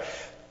hindered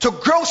to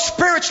grow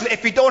spiritually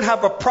if you don't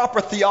have a proper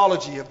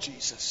theology of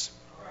Jesus.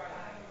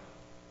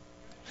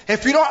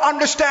 If you don't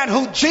understand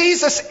who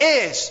Jesus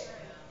is,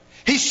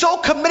 he's so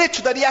committed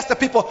to that he asks the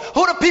people,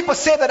 who do people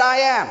say that I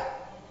am?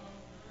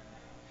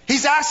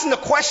 He's asking the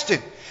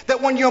question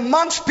that when you're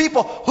amongst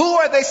people, who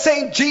are they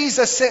saying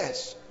Jesus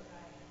is?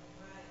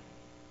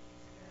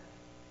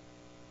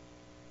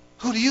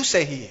 Who do you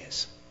say he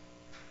is?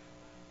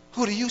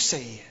 Who do you say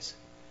he is?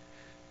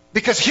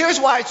 Because here's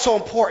why it's so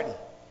important.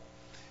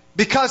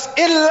 Because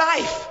in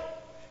life,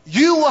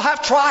 you will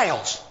have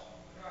trials.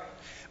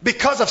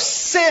 Because of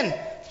sin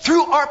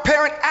through our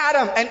parent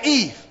Adam and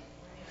Eve.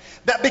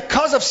 That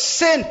because of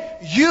sin,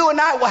 you and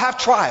I will have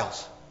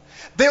trials.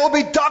 There will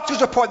be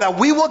doctor's report that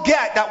we will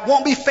get that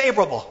won't be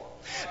favorable.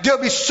 There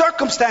will be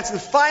circumstances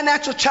and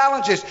financial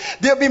challenges.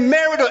 There will be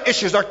marital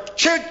issues. Our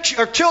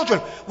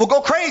children will go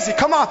crazy.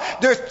 Come on.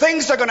 There are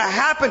things that are going to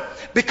happen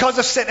because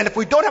of sin. And if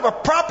we don't have a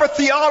proper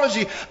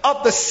theology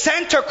of the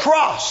center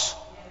cross,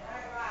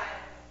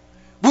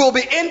 we will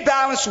be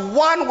imbalanced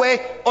one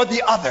way or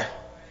the other.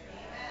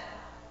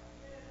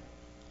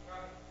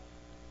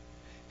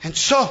 And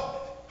so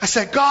I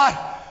said, God,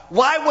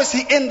 why was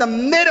he in the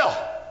middle?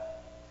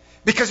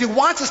 Because he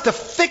wants us to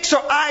fix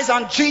our eyes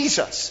on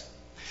Jesus.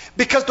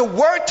 Because the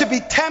word to be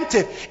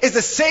tempted is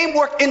the same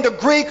word in the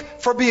Greek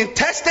for being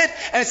tested,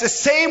 and it's the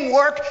same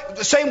word,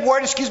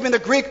 in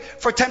the Greek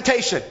for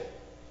temptation.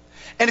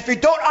 And if you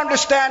don't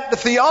understand the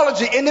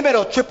theology in the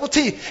middle, triple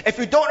T, if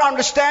you don't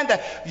understand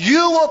that,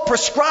 you will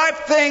prescribe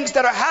things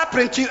that are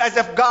happening to you as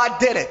if God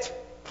did it.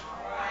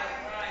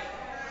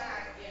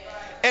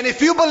 And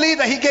if you believe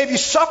that he gave you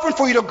suffering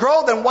for you to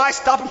grow, then why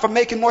stop him from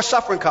making more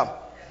suffering come?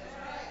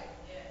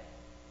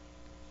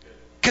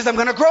 Because I'm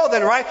going to grow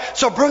then, right?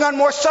 So bring on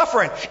more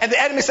suffering. And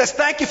the enemy says,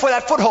 thank you for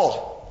that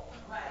foothold.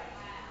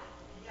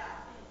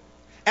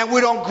 And we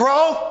don't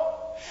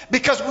grow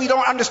because we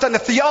don't understand the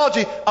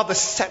theology of the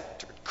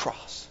centered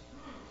cross.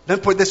 Let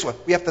me put it this way.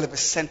 We have to live a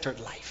centered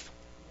life.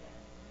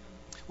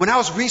 When I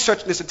was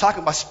researching this and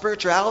talking about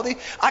spirituality,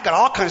 I got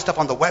all kinds of stuff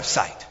on the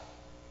website.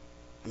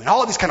 I mean,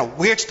 all this kind of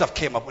weird stuff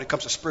came up when it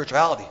comes to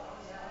spirituality.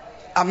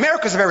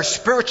 America's a very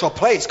spiritual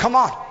place. Come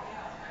on.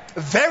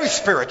 Very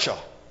spiritual.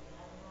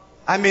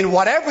 I mean,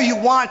 whatever you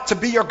want to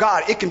be your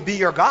God, it can be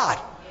your God.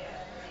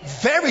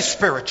 Very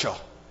spiritual.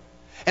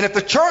 And if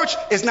the church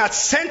is not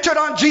centered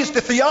on Jesus,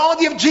 the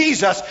theology of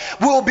Jesus,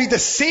 we will be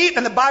deceived.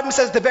 And the Bible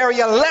says the very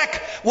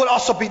elect will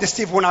also be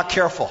deceived if we're not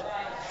careful.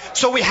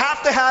 So we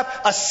have to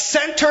have a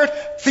centered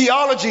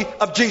theology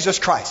of Jesus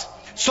Christ.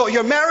 So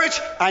your marriage,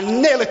 I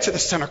nail it to the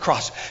center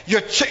cross.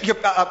 Your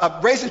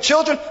raising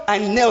children, I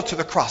nail it to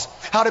the cross.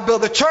 How to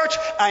build a church,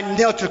 I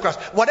nail it to the cross.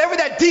 Whatever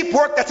that deep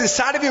work that's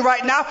inside of you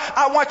right now,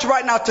 I want you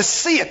right now to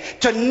see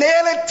it, to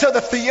nail it to the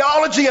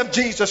theology of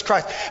Jesus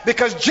Christ.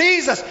 Because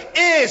Jesus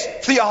is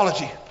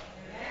theology.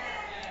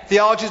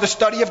 Theology is the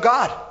study of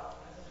God.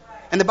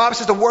 And the Bible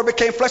says the Word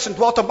became flesh and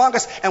dwelt among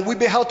us, and we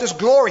beheld His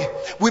glory.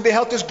 We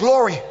beheld His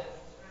glory.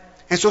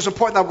 And so it's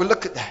important that we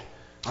look at that.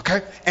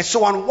 Okay? And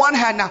so on one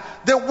hand now,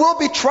 there will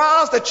be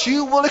trials that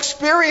you will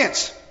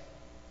experience.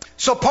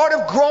 So part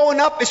of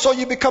growing up is so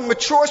you become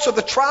mature. So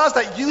the trials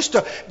that used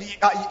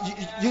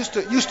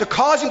to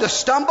cause you to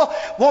stumble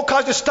won't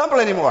cause you to stumble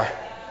anymore.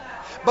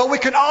 But we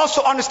can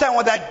also understand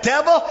when that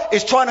devil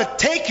is trying to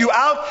take you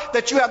out,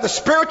 that you have the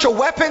spiritual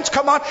weapons,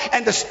 come on,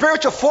 and the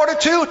spiritual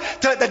fortitude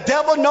to let the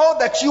devil know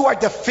that you are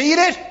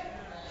defeated.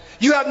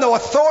 You have no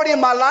authority in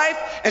my life.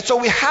 And so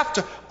we have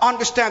to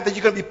understand that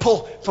you're going to be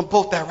pulled from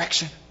both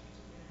directions.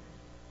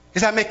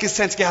 Is that making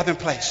sense, gathering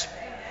place?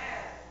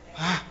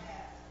 Huh?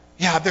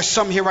 Yeah, there's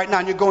some here right now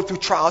and you're going through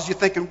trials. You're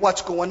thinking,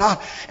 what's going on?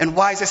 And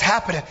why is this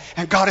happening?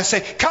 And God is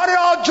saying, count it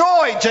all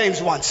joy,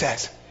 James 1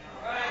 says.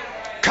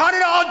 Count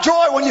it all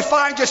joy when you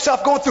find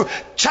yourself going through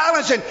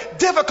challenge and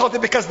difficulty,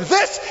 because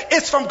this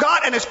is from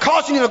God and it's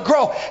causing you to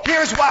grow.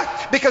 Here's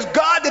why. Because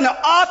God didn't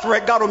author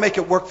it, God will make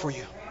it work for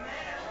you.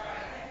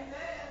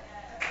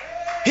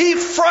 He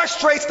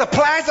frustrates the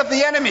plans of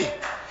the enemy.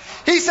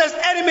 He says,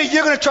 enemy,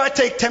 you're going to try to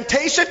take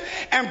temptation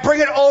and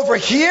bring it over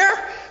here.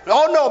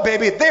 Oh no,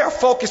 baby. They are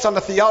focused on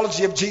the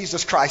theology of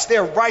Jesus Christ. They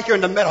are right here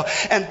in the middle.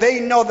 And they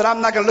know that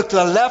I'm not going to look to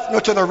the left nor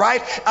to the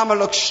right. I'm going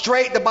to look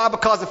straight. The Bible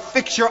calls it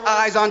fix your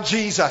eyes on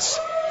Jesus.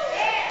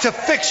 To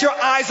fix your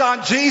eyes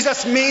on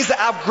Jesus means that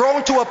I've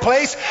grown to a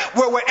place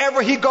where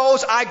wherever He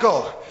goes, I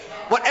go.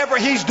 Whatever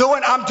He's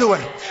doing, I'm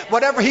doing.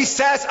 Whatever He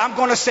says, I'm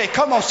going to say.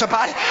 Come on,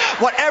 somebody.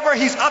 Whatever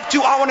He's up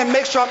to, I want to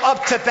make sure I'm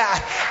up to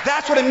that.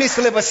 That's what it means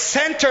to live a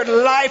centered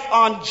life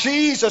on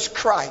Jesus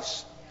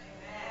Christ.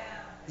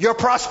 Your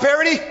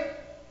prosperity,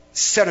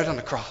 centered on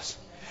the cross.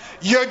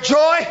 Your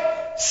joy,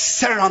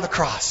 centered on the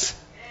cross.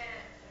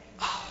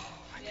 Oh,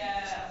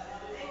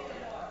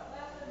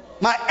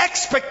 my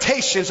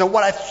expectations and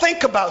what I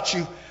think about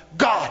you,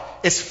 God,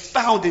 is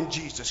found in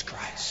Jesus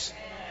Christ.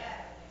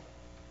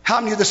 How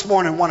many of you this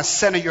morning want to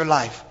center your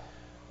life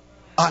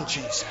on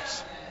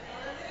Jesus?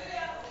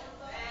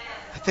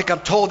 I think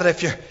I'm told that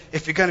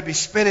if you're going to be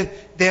spinning,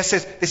 they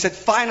said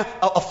find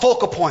a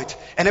focal point.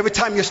 And every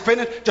time you're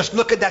spinning, just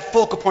look at that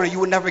focal point and you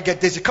will never get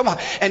dizzy. Come on.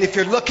 And if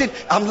you're looking,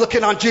 I'm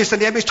looking on Jesus.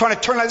 And the enemy's trying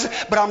to turn like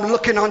this, but I'm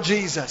looking on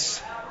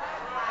Jesus.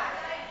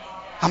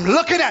 I'm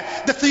looking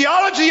at the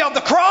theology of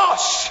the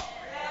cross.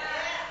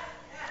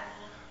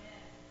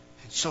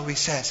 And so he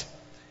says,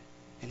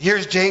 and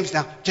here's James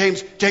now.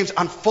 James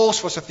unfolds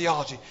for us a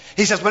theology.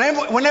 He says,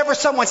 whenever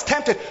someone's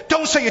tempted,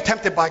 don't say you're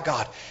tempted by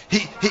God. He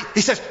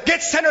says,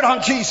 get centered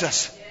on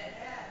Jesus.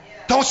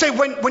 Don't say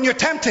when you're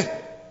tempted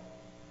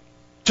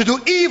to do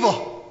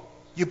evil,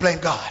 you blame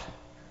God.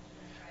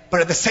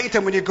 But at the same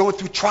time, when you're going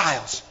through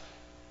trials,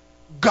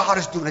 God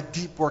is doing a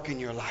deep work in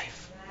your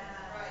life.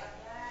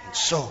 And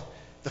so,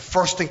 the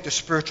first thing to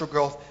spiritual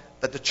growth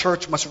that the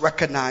church must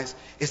recognize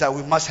is that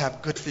we must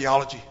have good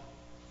theology.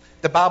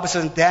 The Bible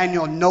says in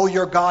Daniel, know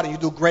your God and you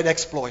do great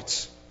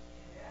exploits.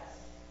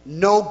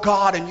 Know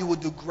God and you will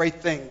do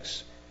great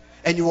things.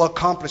 And you will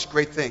accomplish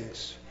great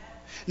things.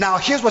 Now,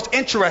 here's what's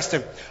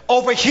interesting.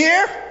 Over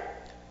here,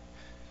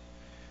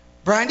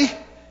 Brandy,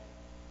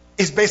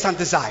 is based on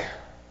desire.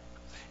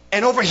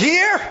 And over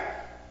here,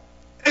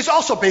 is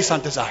also based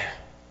on desire.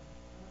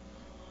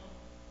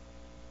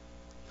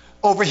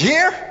 Over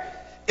here,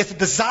 it's a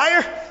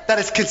desire that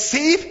is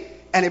conceived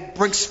and it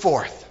brings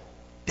forth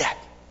death.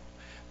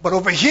 But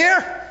over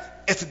here,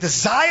 it's a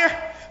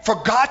desire for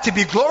God to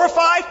be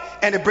glorified,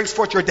 and it brings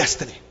forth your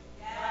destiny.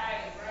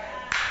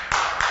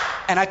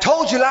 And I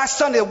told you last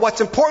Sunday that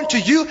what's important to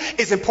you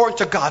is important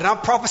to God. And I'm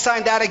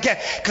prophesying that again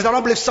because I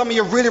don't believe some of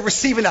you are really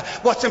receiving that.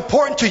 What's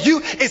important to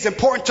you is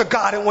important to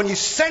God. And when you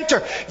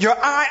center your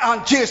eye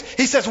on Jesus,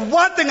 he says,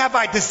 one thing have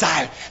I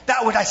desired,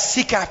 that would I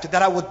seek after,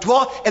 that I would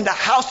dwell in the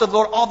house of the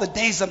Lord all the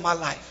days of my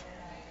life.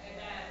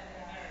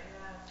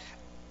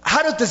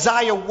 How does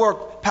desire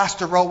work,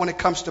 Pastor Rowe, when it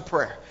comes to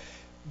prayer?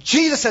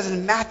 Jesus says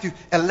in Matthew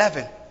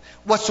 11,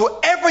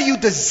 whatsoever you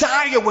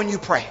desire when you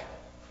pray,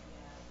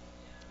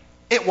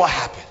 it will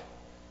happen.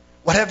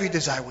 Whatever you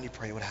desire when you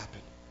pray, it will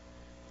happen.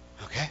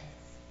 Okay?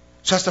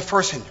 So that's the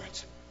first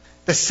hindrance.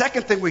 The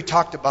second thing we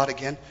talked about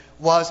again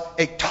was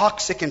a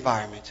toxic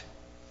environment,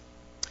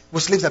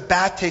 which leaves a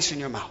bad taste in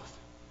your mouth.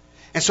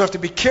 And so you have to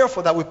be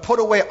careful that we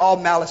put away all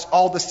malice,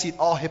 all deceit,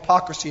 all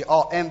hypocrisy,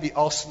 all envy,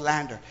 all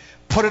slander.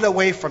 Put it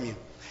away from you.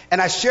 And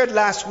I shared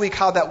last week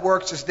how that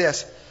works is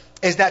this,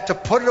 is that to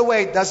put it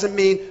away doesn't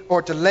mean,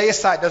 or to lay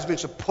aside doesn't mean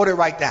to put it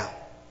right down.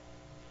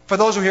 For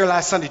those who were here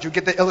last Sunday, did you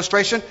get the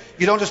illustration?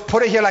 You don't just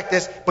put it here like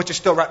this, but you're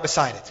still right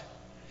beside it.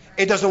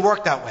 It doesn't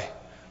work that way.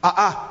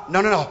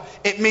 No.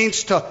 It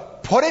means to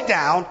put it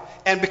down,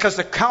 and because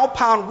the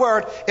compound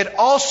word, it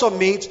also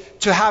means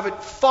to have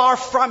it far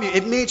from you.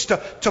 It means to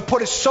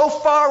put it so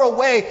far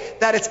away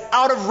that it's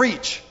out of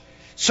reach.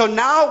 So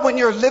now when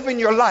you're living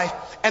your life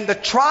and the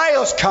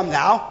trials come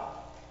now,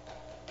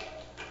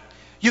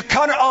 you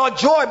count it all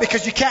joy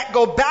because you can't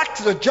go back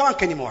to the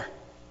junk anymore.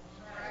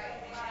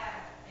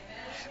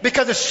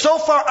 Because it's so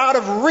far out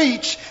of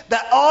reach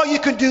that all you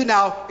can do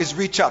now is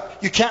reach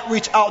up. You can't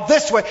reach out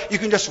this way. You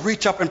can just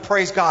reach up and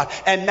praise God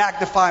and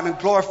magnify Him and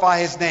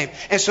glorify His name.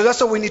 And so that's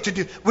what we need to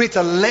do. We need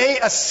to lay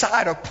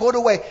aside or put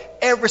away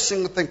every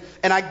single thing.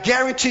 And I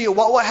guarantee you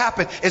what will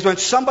happen is when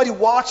somebody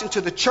walks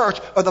into the church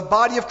or the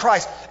body of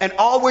Christ and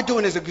all we're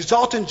doing is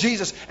exalting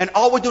Jesus and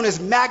all we're doing is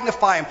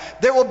magnify Him,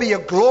 there will be a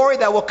glory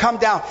that will come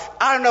down.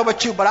 I don't know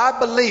about you, but I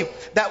believe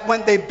that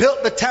when they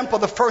built the temple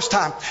the first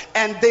time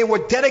and they were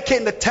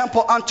dedicating the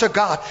temple unto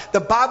God, the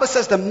Bible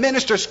says the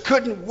ministers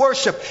couldn't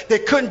worship. They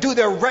couldn't do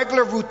their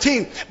regular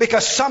routine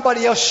because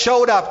somebody else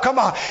showed up. Come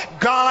on.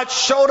 God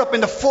showed up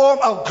in the form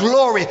of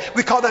glory.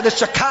 We call that the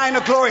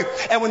Shekinah glory.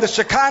 And when the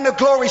Shekinah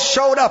glory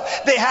showed up,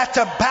 they had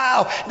to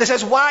bow. They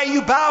says, why are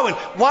you bowing?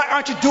 Why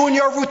aren't you doing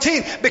your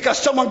routine? Because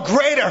someone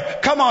greater,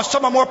 come on,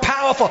 someone more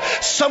powerful,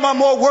 someone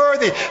more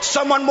worthy,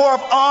 someone more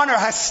of honor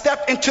has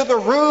stepped into the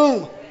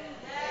room.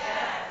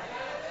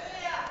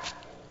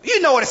 You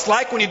know what it's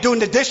like when you're doing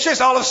the dishes.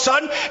 All of a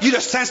sudden, you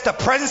just sense the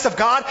presence of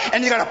God,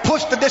 and you got to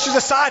push the dishes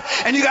aside,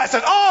 and you guys say,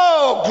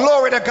 oh,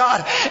 glory to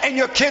God. And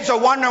your kids are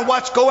wondering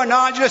what's going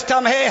on. You just tell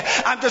them, hey,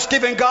 I'm just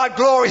giving God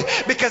glory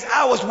because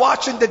I was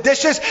washing the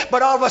dishes,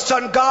 but all of a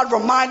sudden, God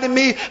reminded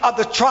me of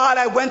the trial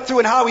I went through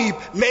and how He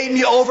made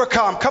me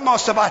overcome. Come on,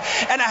 somebody.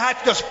 And I had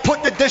to just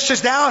put the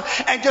dishes down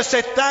and just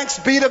say, thanks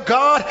be to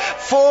God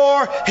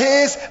for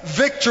His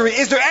victory.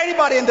 Is there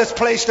anybody in this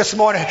place this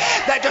morning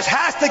that just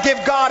has to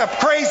give God a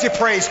crazy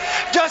praise?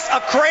 Just a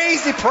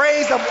crazy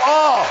praise of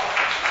all.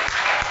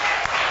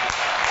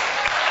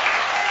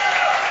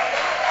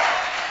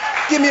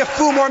 Give me a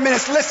few more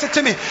minutes. Listen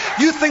to me.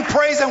 You think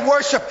praise and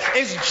worship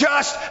is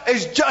just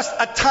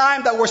a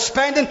time that we're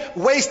spending,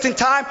 wasting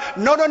time?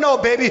 No,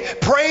 baby.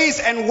 Praise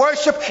and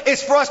worship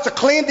is for us to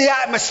clean the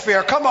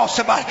atmosphere. Come on,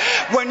 somebody.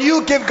 When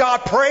you give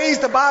God praise,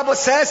 the Bible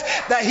says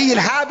that He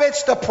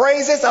inhabits the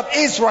praises of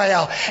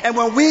Israel. And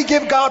when we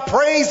give God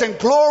praise and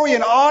glory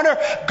and honor,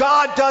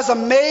 God does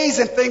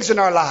amazing things in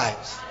our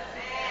lives.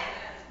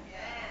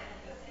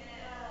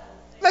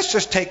 Let's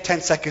just take 10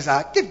 seconds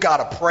out. Give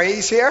God a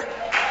praise here.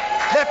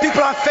 Let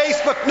people on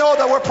Facebook know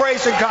that we're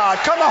praising God.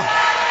 Come on.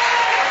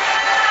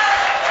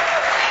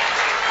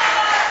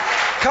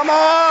 Come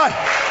on.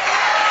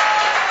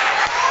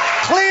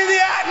 Clean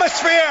the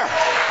atmosphere.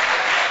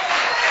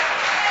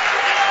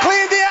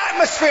 Clean the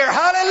atmosphere.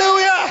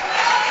 Hallelujah.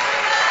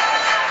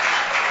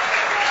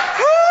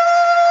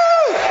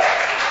 Woo!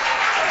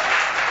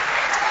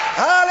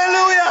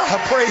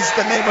 Hallelujah. Praise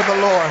the name of the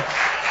Lord.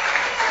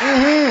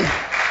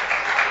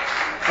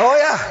 Oh,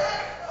 yeah.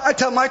 I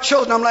tell my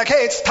children, I'm like,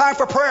 hey, it's time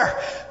for prayer.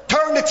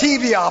 Turn the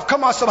TV off.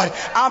 Come on, somebody.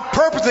 I'm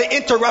purposely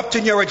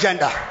interrupting your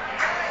agenda.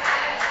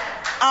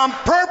 I'm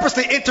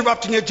purposely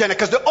interrupting your agenda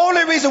because the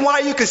only reason why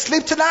you can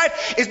sleep tonight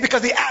is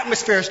because the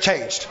atmosphere has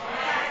changed.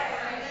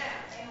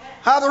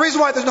 The reason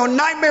why there's no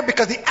nightmare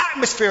because the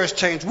atmosphere has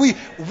changed. We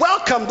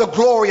welcome the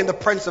glory and the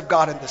presence of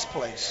God in this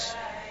place.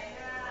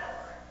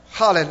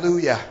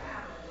 Hallelujah.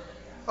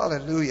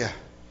 Hallelujah.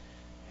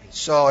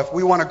 So if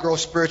we want to grow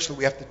spiritually,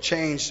 we have to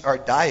change our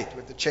diet. We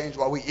have to change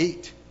what we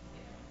eat.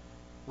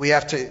 We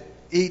have to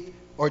eat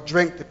or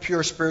drink the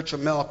pure spiritual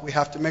milk. We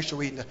have to make sure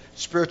we eat the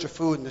spiritual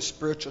food and the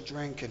spiritual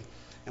drink.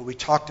 And we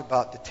talked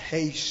about the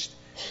taste.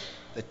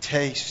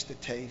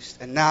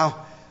 And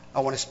now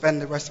I want to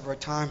spend the rest of our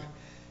time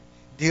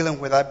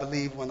dealing with, I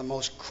believe, one of the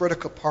most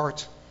critical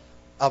parts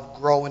of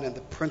growing and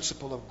the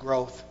principle of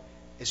growth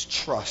is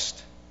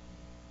trust.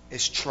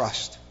 Is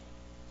trust.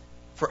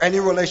 For any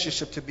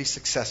relationship to be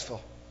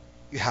successful,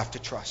 you have to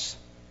trust.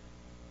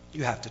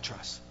 You have to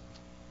trust.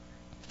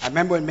 I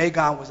remember when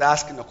Meggon was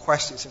asking the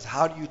question, he says,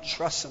 how do you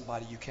trust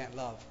somebody you can't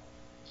love?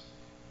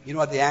 You know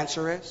what the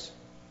answer is?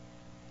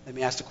 Let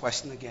me ask the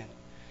question again.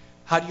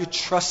 How do you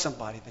trust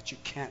somebody that you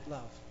can't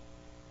love?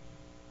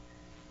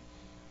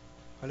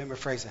 Or let me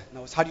rephrase that.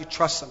 No, it's how do you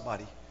trust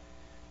somebody?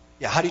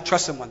 Yeah, how do you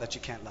trust someone that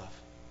you can't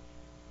love?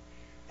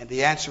 And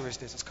the answer is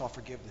this. It's called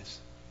forgiveness.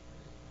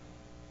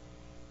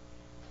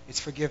 It's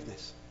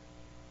forgiveness.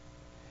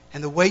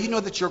 And the way you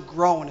know that you're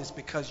growing is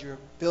because your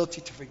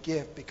ability to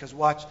forgive. Because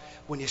watch,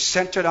 when you're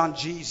centered on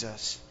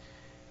Jesus,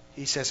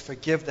 he says,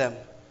 forgive them,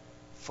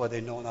 for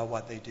they know not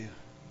what they do.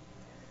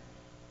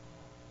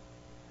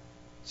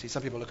 See,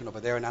 some people are looking over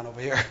there and not over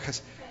here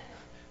because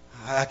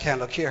I can't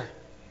look here.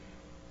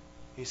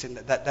 He's saying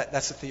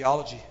that's the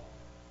theology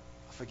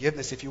of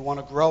forgiveness. If you want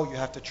to grow, you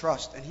have to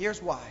trust. And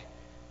here's why.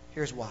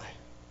 Here's why.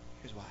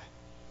 Here's why.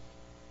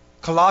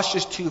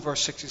 Colossians 2,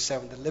 verse 6 and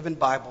 7, the Living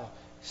Bible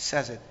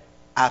says it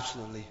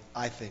absolutely,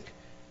 I think,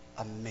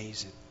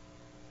 amazing.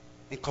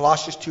 In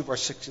Colossians 2,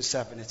 verse 6 and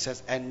 7, it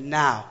says, and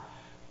now,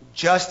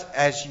 just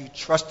as you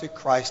trusted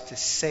Christ to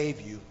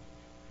save you,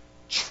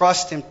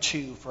 trust him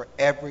too for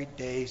every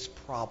day's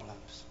problems.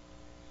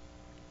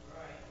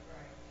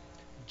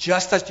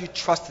 Just as you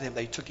trusted him,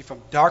 that he took you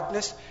from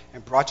darkness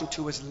and brought you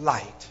to his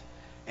light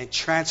and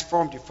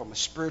transformed you from a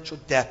spiritual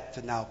death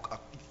to now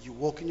you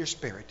woke in your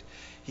spirit.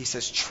 He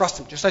says, trust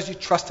him. Just as you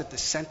trusted the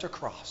center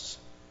cross,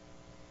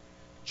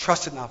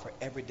 trust him now for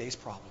every day's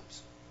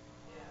problems.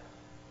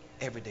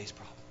 Every day's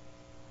problem.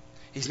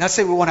 He's not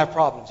saying we won't have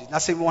problems. He's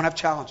not saying we won't have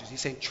challenges.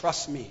 He's saying,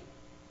 trust me,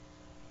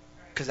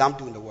 because I'm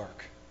doing the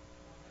work.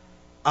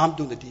 I'm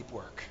doing the deep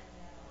work.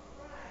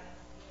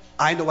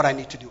 I know what I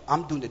need to do.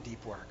 I'm doing the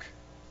deep work.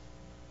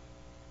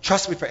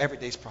 Trust me for every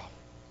day's problem.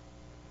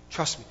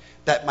 Trust me.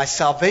 That my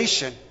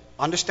salvation,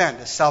 understand,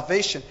 that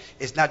salvation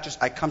is not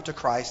just I come to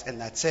Christ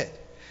and that's it.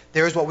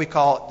 There is what we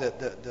call,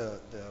 the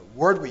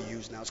word we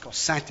use now, it's called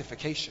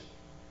sanctification.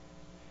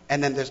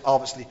 And then there's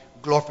obviously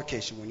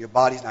glorification, when your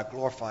body's not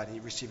glorified and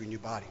you receive a new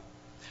body.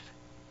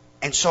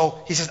 And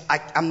so he says,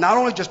 I'm not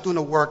only just doing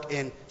the work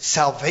in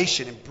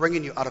salvation and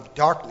bringing you out of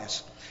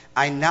darkness,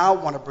 I now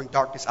want to bring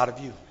darkness out of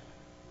you.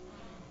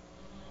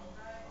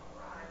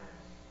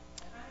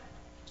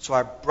 So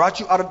I brought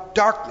you out of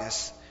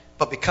darkness,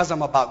 but because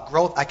I'm about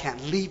growth, I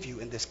can't leave you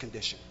in this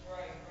condition.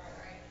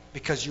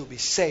 Because you'll be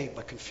saved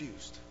but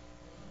confused.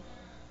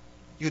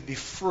 You'd be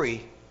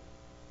free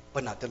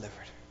but not delivered.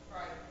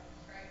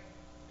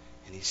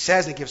 And he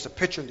says, he gives a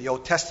picture in the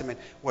Old Testament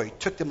where he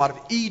took them out of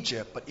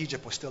Egypt, but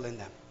Egypt was still in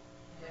them.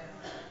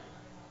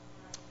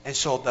 And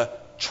so the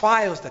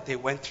trials that they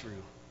went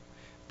through,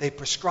 they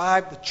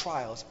prescribed the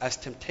trials as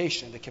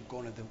temptation. They kept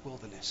going to the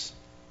wilderness.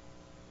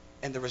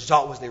 And the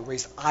result was they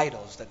raised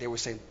idols that they were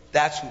saying,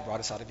 that's who brought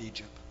us out of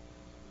Egypt.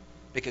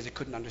 Because they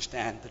couldn't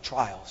understand the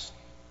trials.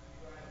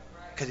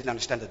 Because they didn't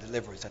understand the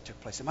deliverance that took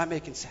place. Am I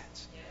making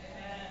sense?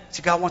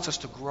 See, God wants us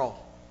to grow.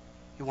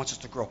 He wants us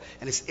to grow.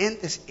 And it's in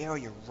this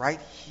area right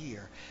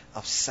here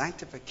of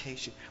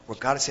sanctification where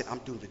God has said, I'm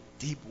doing the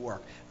deep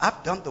work.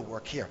 I've done the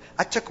work here.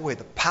 I took away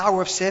the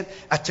power of sin.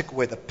 I took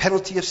away the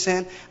penalty of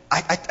sin.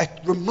 I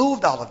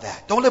removed all of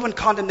that. Don't live in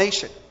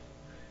condemnation.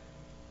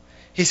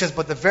 He says,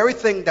 but the very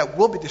thing that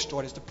will be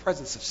destroyed is the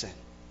presence of sin.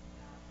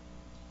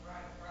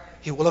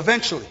 He will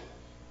eventually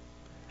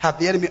have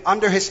the enemy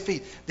under his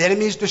feet. The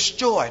enemy is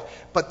destroyed,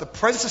 but the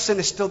presence of sin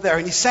is still there.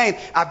 And he's saying,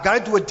 I've got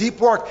to do a deep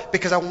work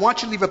because I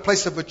want you to leave a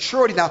place of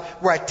maturity now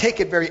where I take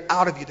it very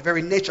out of you. The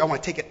very nature, I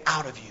want to take it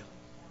out of you.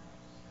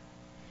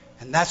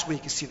 And that's when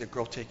you can see the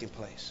growth taking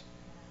place.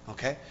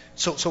 Okay?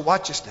 So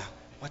watch this now.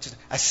 Watch this.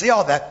 I say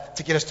all that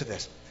to get us to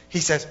this. He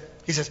says,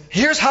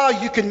 here's how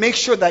you can make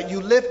sure that you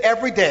live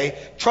every day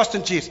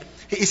trusting Jesus.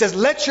 He says,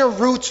 let your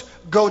roots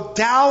go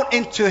down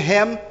into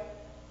him.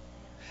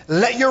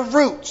 Let your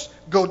roots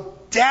go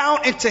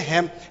down into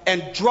him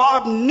and draw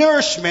up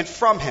nourishment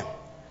from him.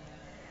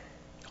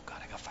 Oh God,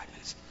 I got 5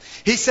 minutes.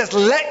 He says,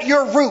 let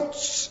your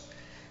roots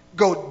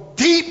go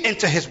deep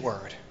into his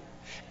word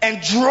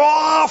and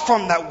draw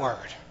from that word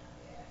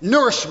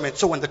nourishment.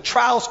 So when the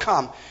trials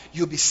come,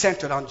 you'll be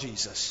centered on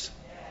Jesus.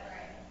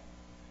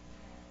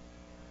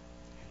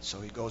 So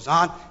he goes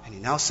on and he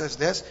now says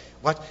this.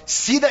 What?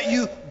 See that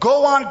you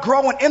go on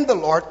growing in the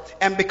Lord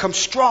and become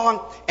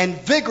strong and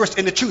vigorous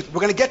in the truth. We're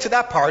going to get to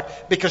that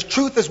part because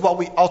truth is what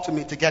we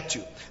ultimately to get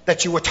to.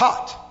 That you were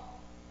taught.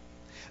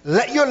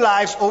 Let your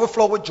lives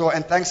overflow with joy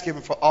and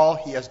thanksgiving for all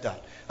he has done.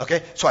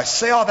 Okay? So I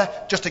say all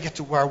that just to get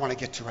to where I want to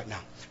get to right now.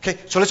 Okay?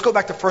 So let's go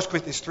back to 1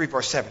 Corinthians 3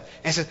 verse 7.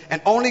 And it says,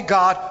 and only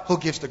God who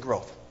gives the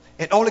growth.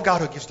 And only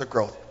God who gives the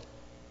growth.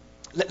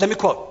 Let me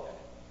quote.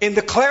 In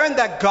declaring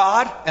that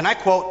God, and I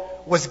quote,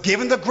 was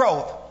given the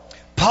growth,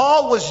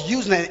 Paul was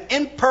using an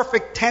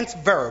imperfect tense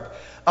verb,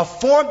 a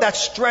form that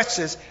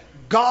stresses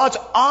God's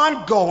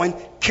ongoing,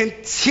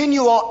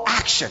 continual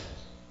action.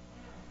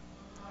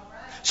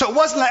 So it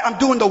wasn't like I'm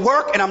doing the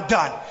work and I'm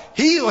done.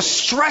 He was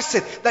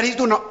stressing that he's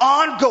doing an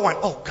ongoing,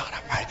 oh God,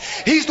 I'm right.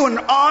 He's doing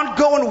an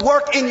ongoing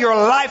work in your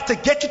life to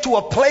get you to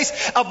a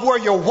place of where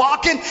you're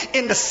walking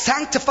in the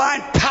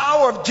sanctifying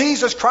power of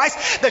Jesus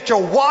Christ, that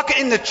you're walking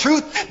in the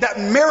truth, that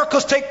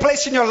miracles take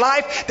place in your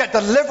life, that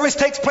deliverance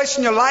takes place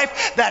in your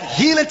life, that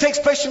healing takes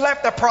place in your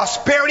life, that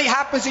prosperity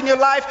happens in your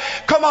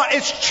life. Come on,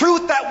 it's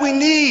truth that we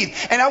need.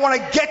 And I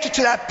want to get you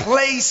to that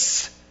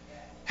place.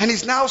 And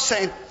he's now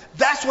saying,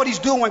 that's what he's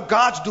doing when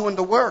God's doing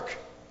the work.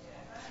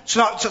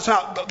 So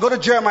now go to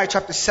Jeremiah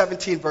chapter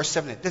 17, verse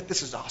 7.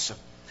 This is awesome.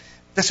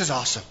 This is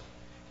awesome.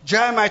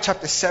 Jeremiah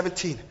chapter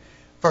 17,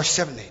 verse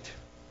 7 and 8.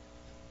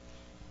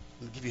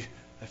 Let me give you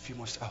a few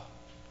more. Oh,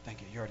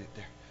 thank you. You already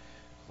there.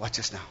 Watch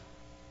this now.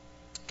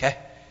 Okay?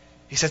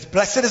 He says,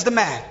 blessed is the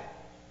man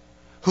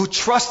who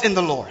trusts in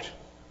the Lord,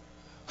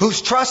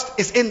 whose trust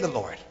is in the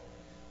Lord.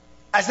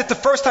 As if the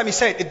first time he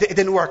said it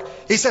didn't work.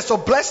 He says, so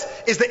blessed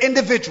is the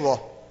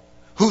individual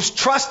whose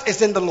trust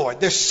is in the Lord.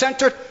 They're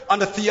centered on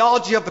the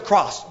theology of the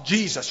cross,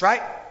 Jesus,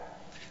 right?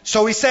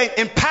 So he's saying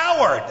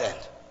empowered then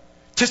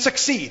to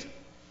succeed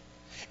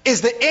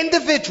is the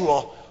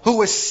individual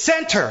who is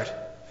centered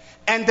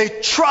and they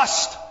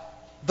trust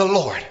the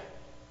Lord.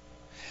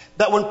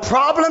 That when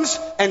problems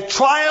and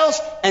trials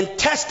and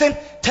testing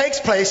takes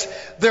place,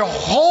 they're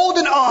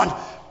holding on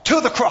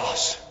to the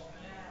cross.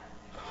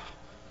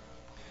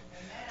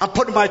 I'm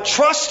putting my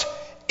trust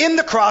in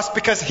the cross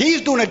because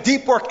he's doing a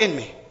deep work in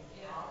me.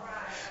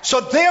 So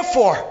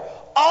therefore,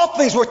 all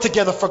things work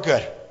together for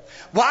good.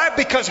 Why?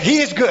 Because he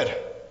is good.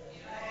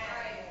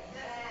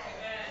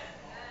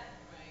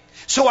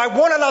 So I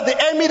won't allow the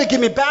enemy to give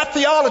me bad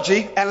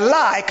theology and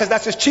lie, because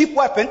that's his chief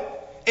weapon,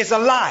 is a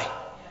lie.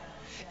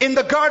 In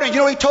the garden, you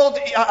know, he told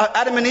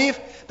Adam and Eve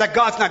that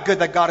God's not good,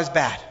 that God is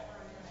bad.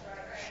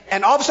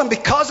 And all of a sudden,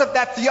 because of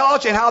that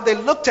theology and how they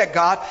looked at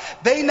God,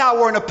 they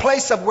now were in a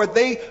place of where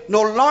they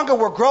no longer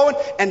were growing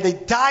and they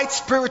died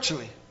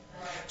spiritually.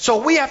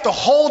 So we have to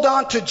hold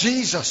on to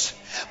Jesus.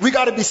 We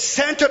got to be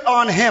centered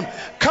on him.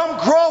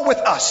 Come grow with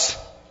us.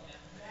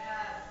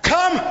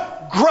 Come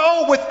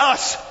grow with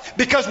us.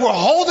 Because we're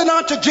holding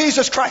on to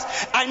Jesus Christ.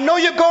 I know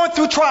you're going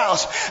through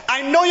trials.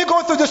 I know you're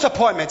going through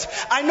disappointments.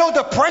 I know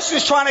depression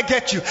is trying to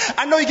get you.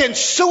 I know you're getting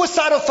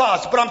suicidal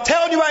thoughts. But I'm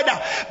telling you right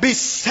now, be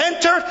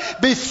centered,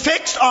 be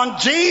fixed on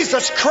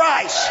Jesus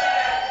Christ.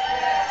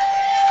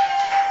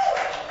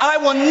 I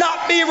will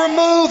not be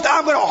removed.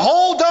 I'm going to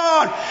hold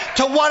on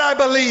to what I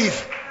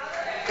believe.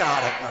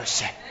 God have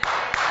mercy.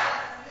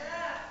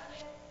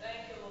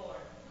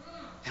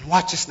 And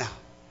watch this now.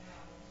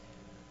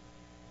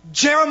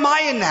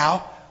 Jeremiah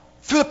now,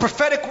 through the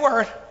prophetic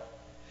word,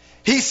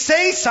 he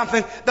says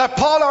something that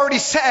Paul already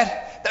said,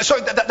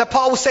 that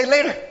Paul will say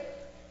later.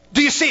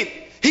 Do you see it?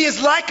 He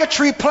is like a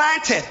tree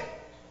planted.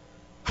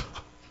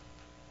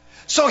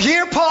 So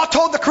here Paul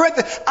told the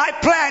Corinthians, I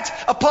plant,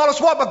 Apollos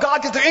water, but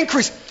God gives the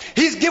increase.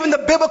 He's given the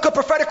biblical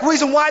prophetic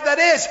reason why that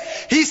is.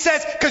 He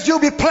says, because you'll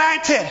be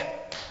planted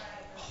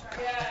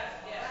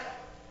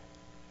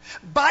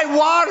by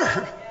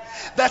water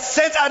that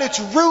sends out its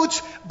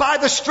roots by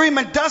the stream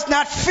and does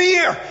not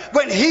fear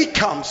when heat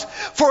comes.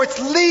 For its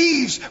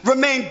leaves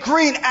remain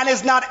green and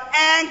is not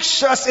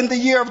anxious in the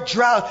year of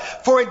drought,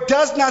 for it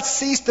does not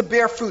cease to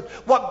bear fruit.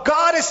 What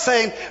God is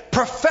saying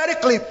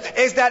prophetically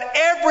is that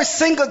every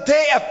single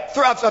day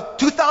of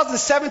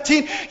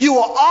 2017, you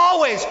will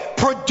always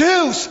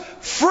produce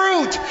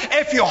fruit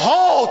if you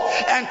hold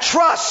and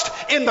trust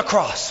in the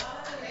cross.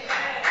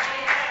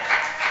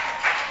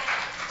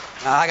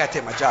 Now, I got to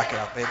take my jacket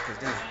off, baby,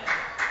 because then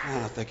I don't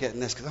know if they're getting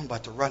this, because I'm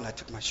about to run. I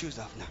took my shoes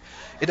off now.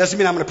 It doesn't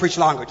mean I'm going to preach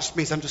longer. It just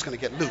means I'm just going to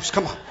get loose.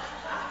 Come on.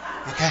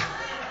 Okay?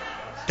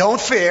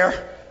 Don't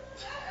fear.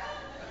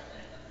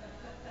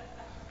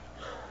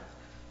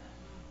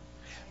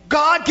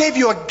 God gave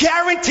you a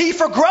guarantee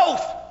for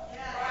growth.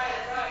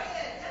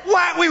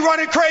 Why aren't we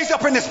running crazy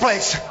up in this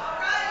place?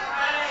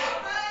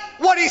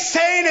 What he's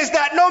saying is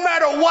that no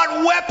matter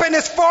what weapon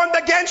is formed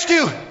against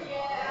you,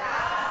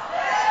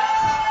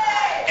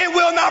 it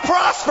will not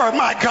prosper,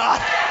 my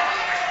God.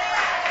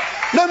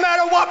 No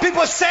matter what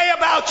people say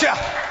about you,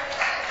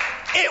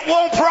 it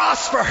won't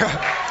prosper.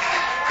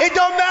 It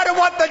don't matter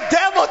what the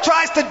devil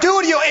tries to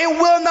do to you,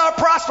 it will not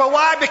prosper.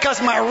 Why?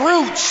 Because my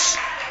roots,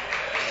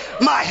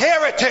 my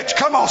heritage,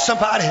 come on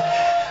somebody,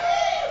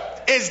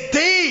 is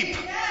deep.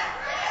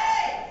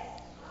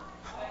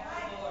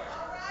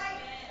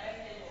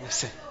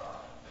 Listen,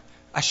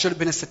 I should have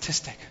been a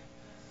statistic.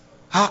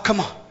 Oh,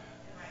 come on.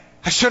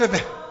 I should have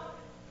been.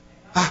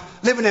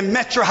 Living in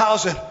metro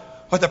housing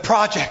or the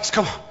projects.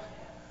 Come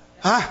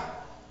on.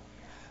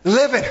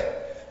 Living.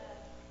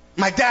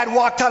 My dad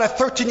walked out at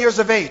 13 years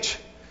of age.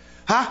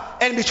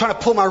 Enemy trying to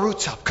pull my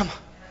roots up. Come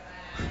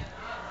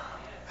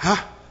on.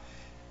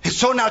 And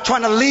so now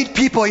trying to lead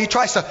people, he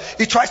tries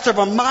to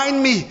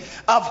remind me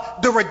of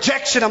the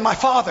rejection of my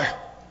father,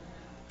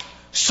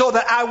 so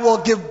that I will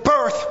give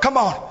birth, come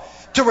on,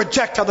 to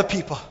reject other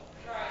people.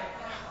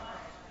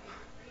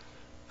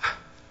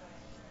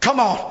 Come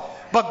on.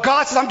 But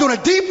God says, I'm doing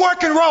a deep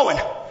work in Rowan.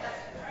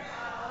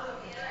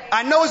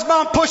 I know his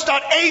mom pushed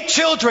out 8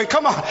 children.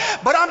 Come on.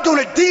 But I'm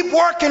doing a deep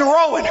work in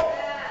Rowan.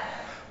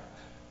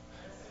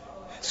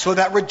 So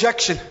that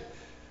rejection,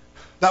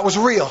 that was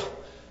real.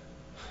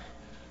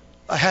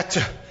 I had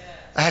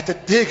to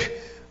dig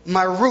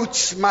my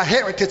roots, my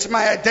heritage,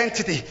 my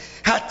identity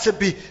had to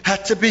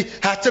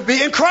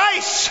be in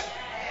Christ.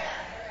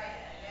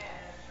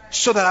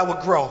 So that I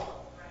would grow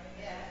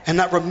and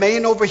not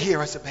remain over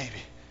here as a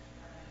baby.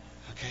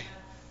 Okay.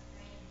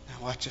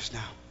 Now watch this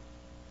now.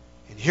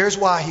 And here's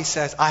why he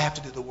says, I have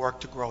to do the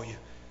work to grow you.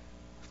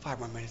 5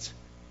 more minutes.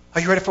 Are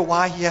you ready for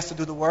why he has to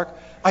do the work?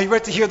 Are you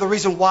ready to hear the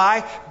reason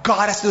why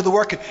God has to do the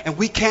work and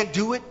we can't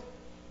do it?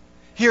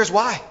 Here's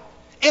why.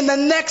 In the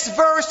next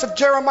verse of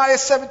Jeremiah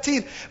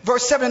 17,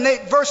 verse 7 and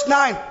 8, verse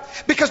 9,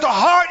 because the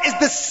heart is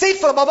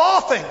deceitful above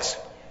all things.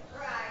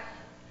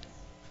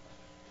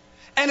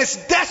 And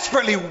it's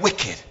desperately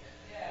wicked.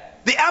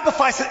 The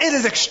Amplified says it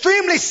is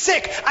extremely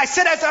sick. I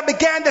said as I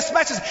began this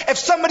message, if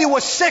somebody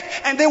was sick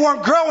and they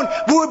weren't growing,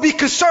 we would be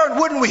concerned,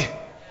 wouldn't we?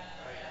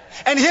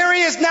 And here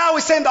he is now,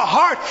 he's saying the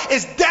heart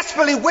is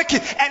desperately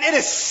wicked and it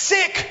is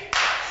sick.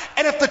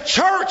 And if the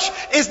church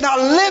is not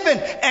living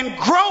and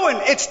growing,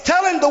 it's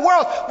telling the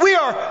world we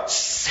are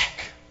sick.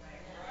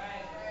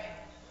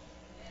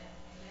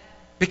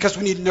 Because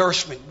we need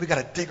nourishment. We got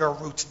to dig our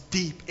roots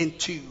deep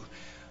into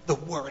the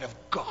Word of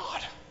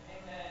God.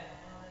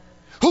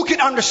 Who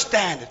can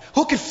understand it?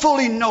 Who can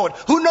fully know it?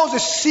 Who knows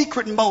its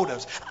secret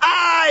motives?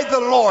 I, the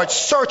Lord,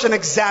 search and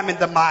examine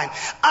the mind.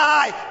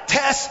 I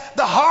test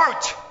the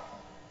heart.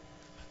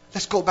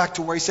 Let's go back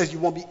to where he says you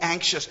won't be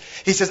anxious.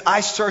 He says,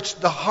 I search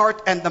the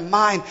heart and the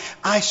mind.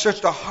 I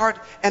search the heart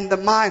and the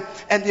mind.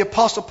 And the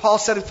Apostle Paul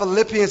said in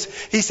Philippians,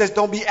 he says,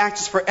 don't be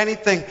anxious for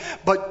anything,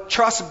 but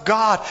trust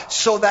God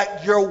so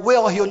that your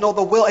will, he'll know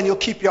the will, and he'll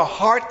keep your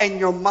heart and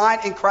your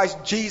mind in Christ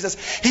Jesus.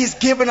 He's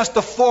given us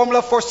the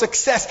formula for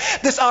success.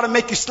 This ought to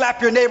make you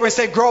slap your neighbor and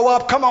say, grow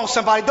up. Come on,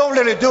 somebody. Don't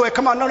let it do it.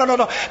 Come on.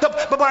 No.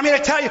 But I'm here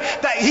to tell you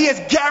that he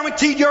has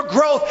guaranteed your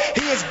growth.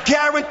 He has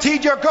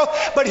guaranteed your growth.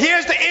 But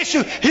here's the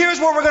issue. Here's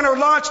where we're going to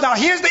launch now.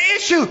 Here's the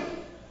issue.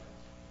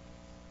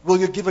 Will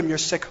you give him your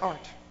sick heart?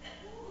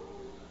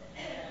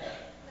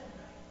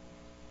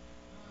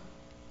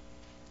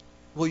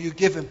 Will you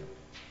give him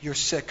your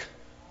sick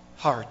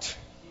heart?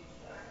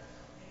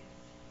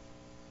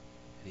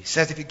 And he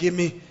says, if you give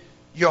me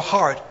your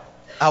heart,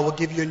 I will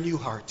give you a new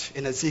heart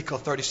in Ezekiel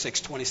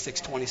 36,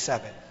 26,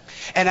 27.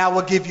 And I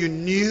will give you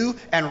new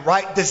and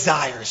right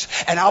desires.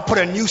 And I'll put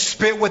a new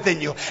spirit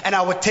within you. And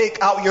I will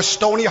take out your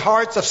stony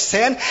hearts of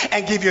sin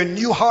and give you a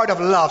new heart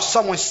of love.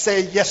 Someone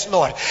say, yes,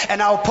 Lord.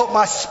 And I will put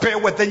my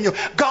spirit within you.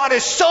 God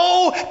is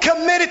so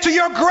committed to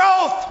your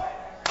growth.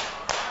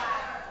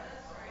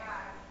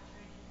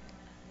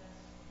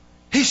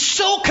 He's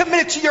so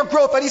committed to your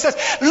growth that he says,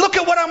 look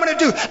at what I'm going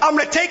to do. I'm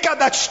going to take out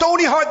that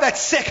stony heart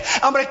that's sick.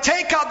 I'm going to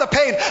take out the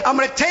pain. I'm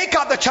going to take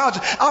out the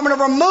challenges. I'm going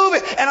to remove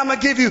it, and I'm going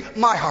to give you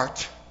my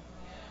heart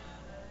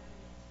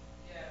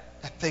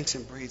that thinks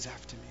and breathes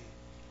after me.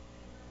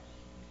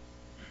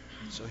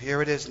 So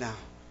here it is now.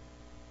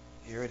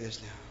 Here it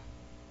is now.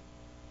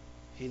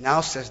 He now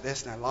says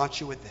this, and I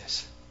launch you with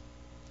this.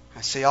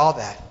 I say all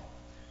that.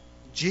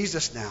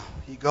 Jesus now,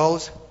 he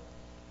goes,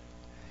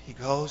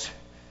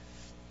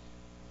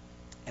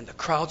 and the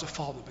crowds are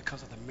following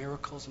because of the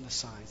miracles and the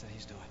signs that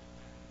he's doing.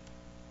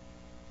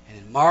 And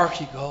in Mark,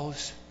 he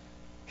goes,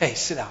 hey,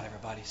 sit down,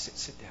 everybody.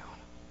 Sit down.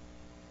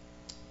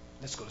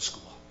 Let's go to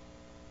school.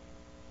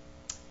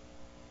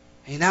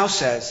 And he now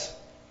says,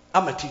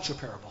 I'm going to teach you a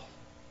parable.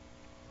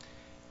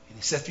 And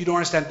he says, if you don't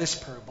understand this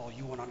parable,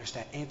 you won't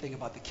understand anything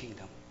about the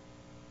kingdom.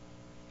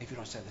 If you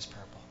don't understand this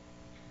parable.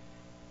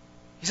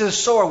 He says, a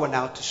sower went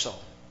out to sow.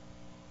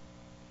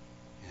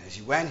 And as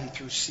he went, he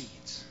threw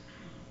seeds.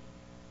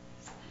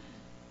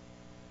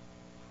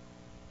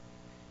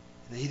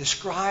 And he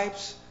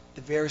describes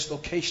the various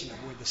locations of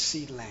where the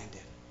seed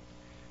landed.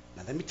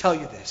 Now let me tell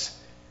you this,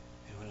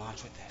 and we'll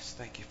launch with this.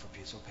 Thank you for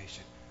being so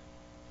patient.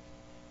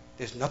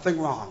 There's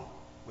nothing wrong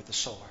with the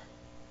sower.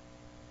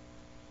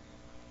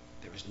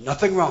 There is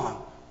nothing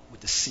wrong with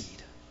the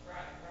seed.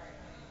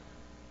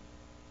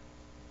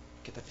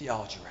 Get the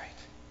theology right.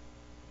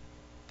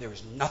 There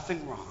is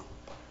nothing wrong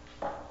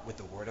with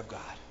the Word of God.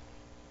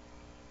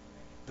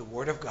 The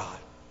Word of God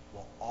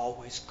will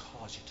always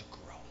cause you to grow.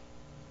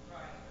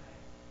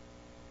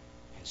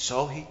 And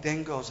so he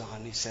then goes on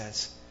and he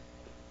says,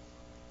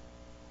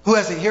 who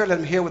has an ear, let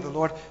him hear with the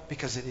Lord.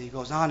 Because then he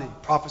goes on and he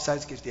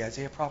prophesies, gives the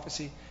Isaiah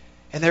prophecy,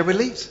 and they're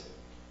released.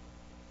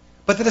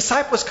 But the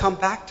disciples come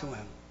back to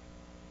him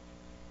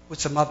with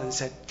some other and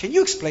said, can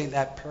you explain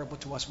that parable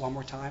to us one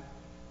more time?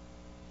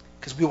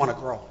 Because we want to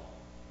grow.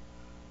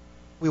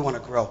 We want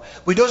to grow.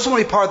 We don't just want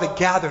to be part of the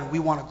gathering, we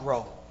want to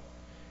grow.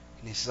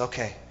 And he says,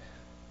 okay,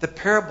 the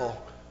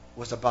parable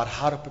was about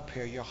how to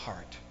prepare your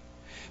heart.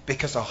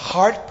 Because a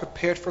heart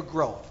prepared for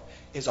growth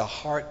is a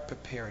heart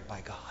prepared by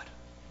God.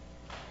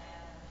 Let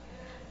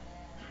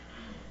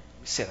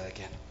me say that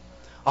again.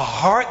 A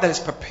heart that is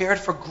prepared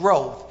for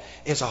growth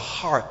is a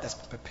heart that's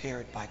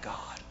prepared by God.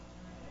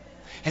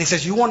 And he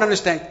says, you won't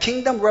understand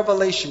kingdom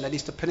revelation that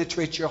needs to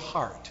penetrate your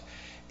heart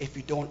if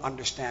you don't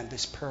understand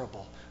this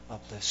parable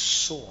of the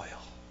soil.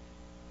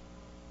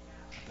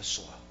 Of the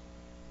soil.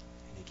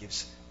 And he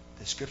gives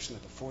the description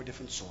of the 4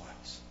 different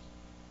soils.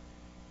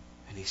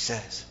 And he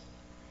says,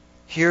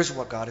 here's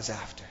what God is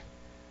after.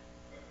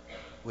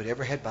 With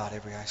every head bowed,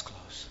 every eyes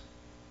closed.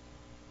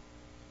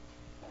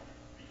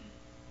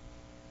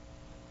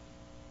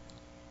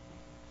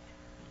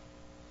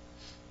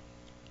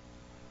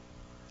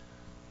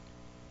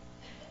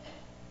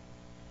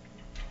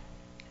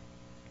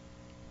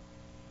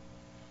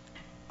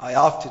 I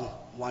often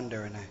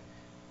wonder, and I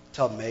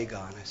tell Meggon,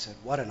 I said,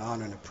 what an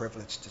honor and a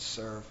privilege to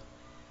serve.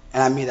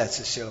 And I mean that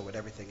sincerely with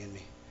everything in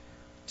me,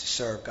 to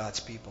serve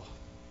God's people.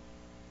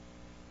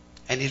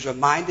 And he's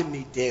reminded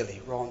me daily,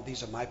 Rohan,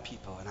 these are my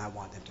people and I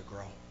want them to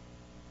grow.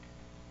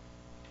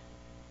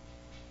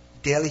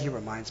 Daily he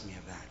reminds me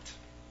of that.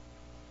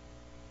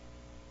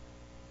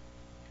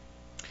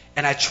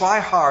 And I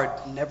try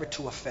hard never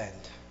to offend.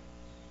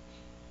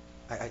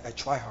 I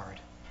try hard.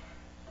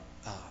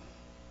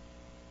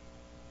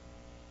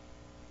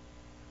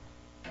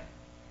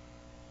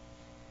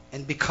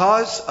 And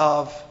because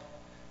of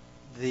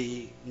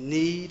the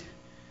need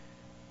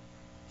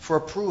for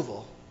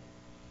approval,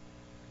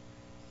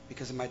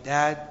 because my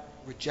dad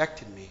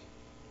rejected me,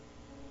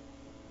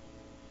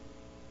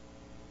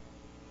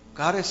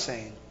 God is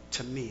saying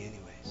to me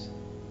anyways,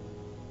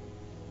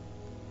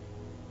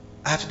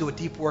 I have to do a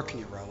deep work in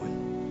you,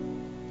 Rohan.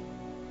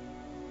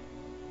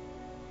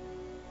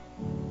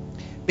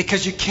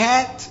 Because you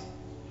can't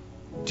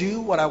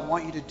do what I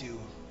want you to do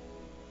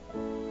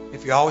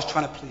if you're always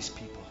trying to please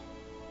people.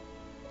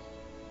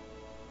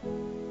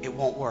 It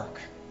won't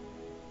work.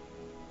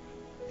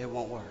 It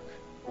won't work.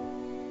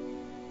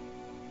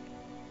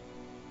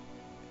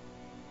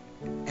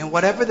 And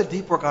whatever the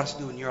deep work God is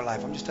doing in your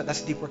life,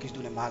 that's the deep work he's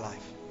doing in my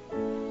life.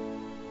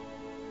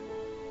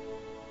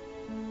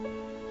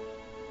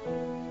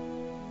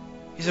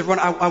 He said, Ron,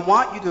 I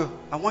want you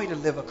to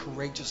live a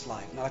courageous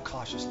life, not a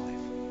cautious life.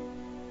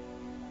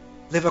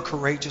 Live a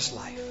courageous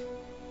life.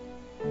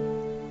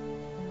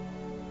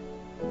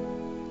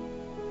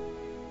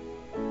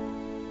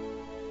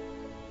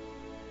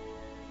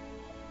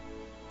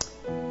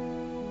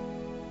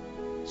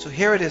 So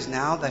here it is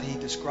now that he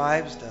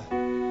describes the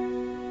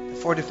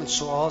 4 different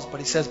soils, but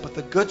he says, but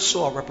the good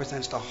soil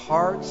represents the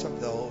hearts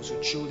of those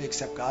who truly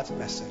accept God's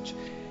message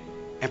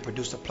and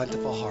produce a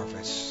plentiful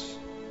harvest.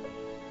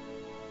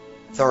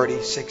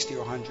 30, 60,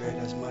 or 100,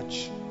 as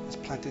much as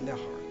planted in their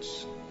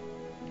hearts.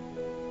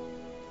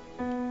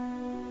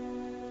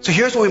 So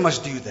here's what we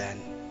must do then.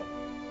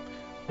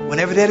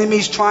 Whenever the enemy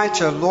is trying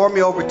to lure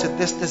me over to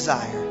this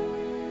desire,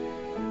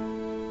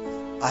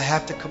 I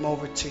have to come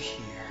over to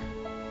here.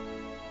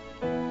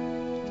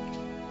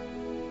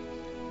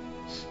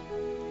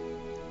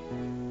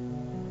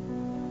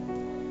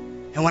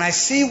 And when I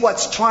see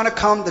what's trying to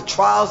come, the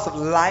trials of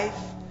life,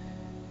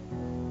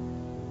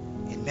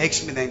 it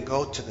makes me then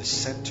go to the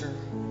center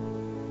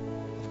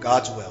of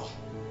God's will.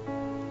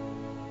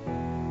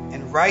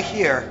 And right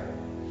here,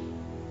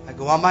 I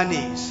go on my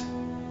knees.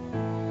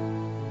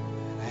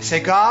 And I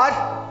say, God,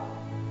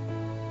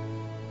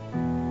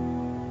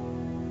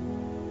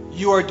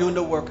 you are doing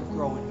the work of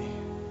growing me.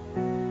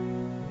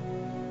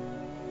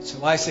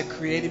 So I say,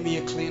 create in me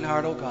a clean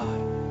heart, O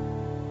God,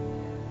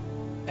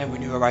 and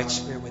renew a right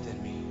spirit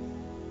within me.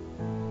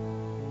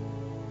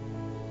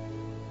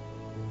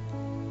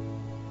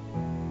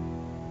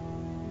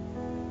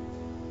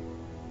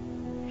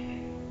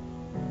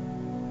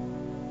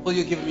 Will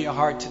you give me a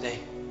heart today?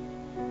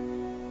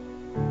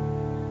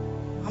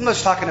 I'm not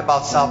just talking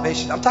about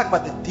salvation. I'm talking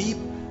about the deep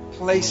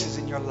places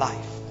in your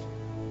life.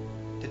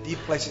 The deep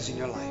places in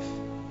your life.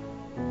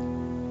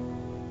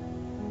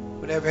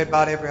 With every head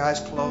bowed, every eyes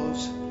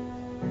closed.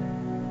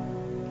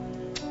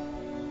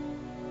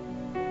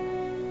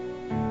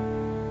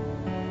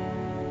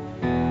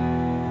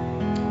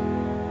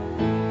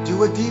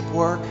 Do a deep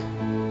work.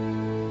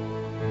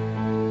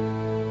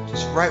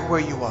 Just right where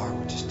you are.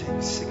 We'll just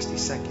take 60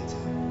 seconds.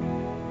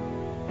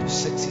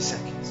 60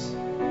 seconds.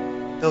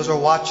 Those who are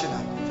watching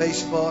on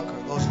Facebook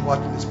or those who are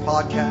watching this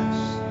podcast,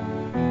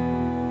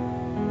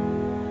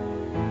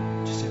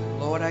 just say,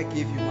 Lord, I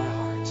give you my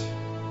heart.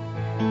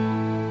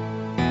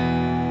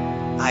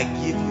 I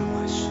give you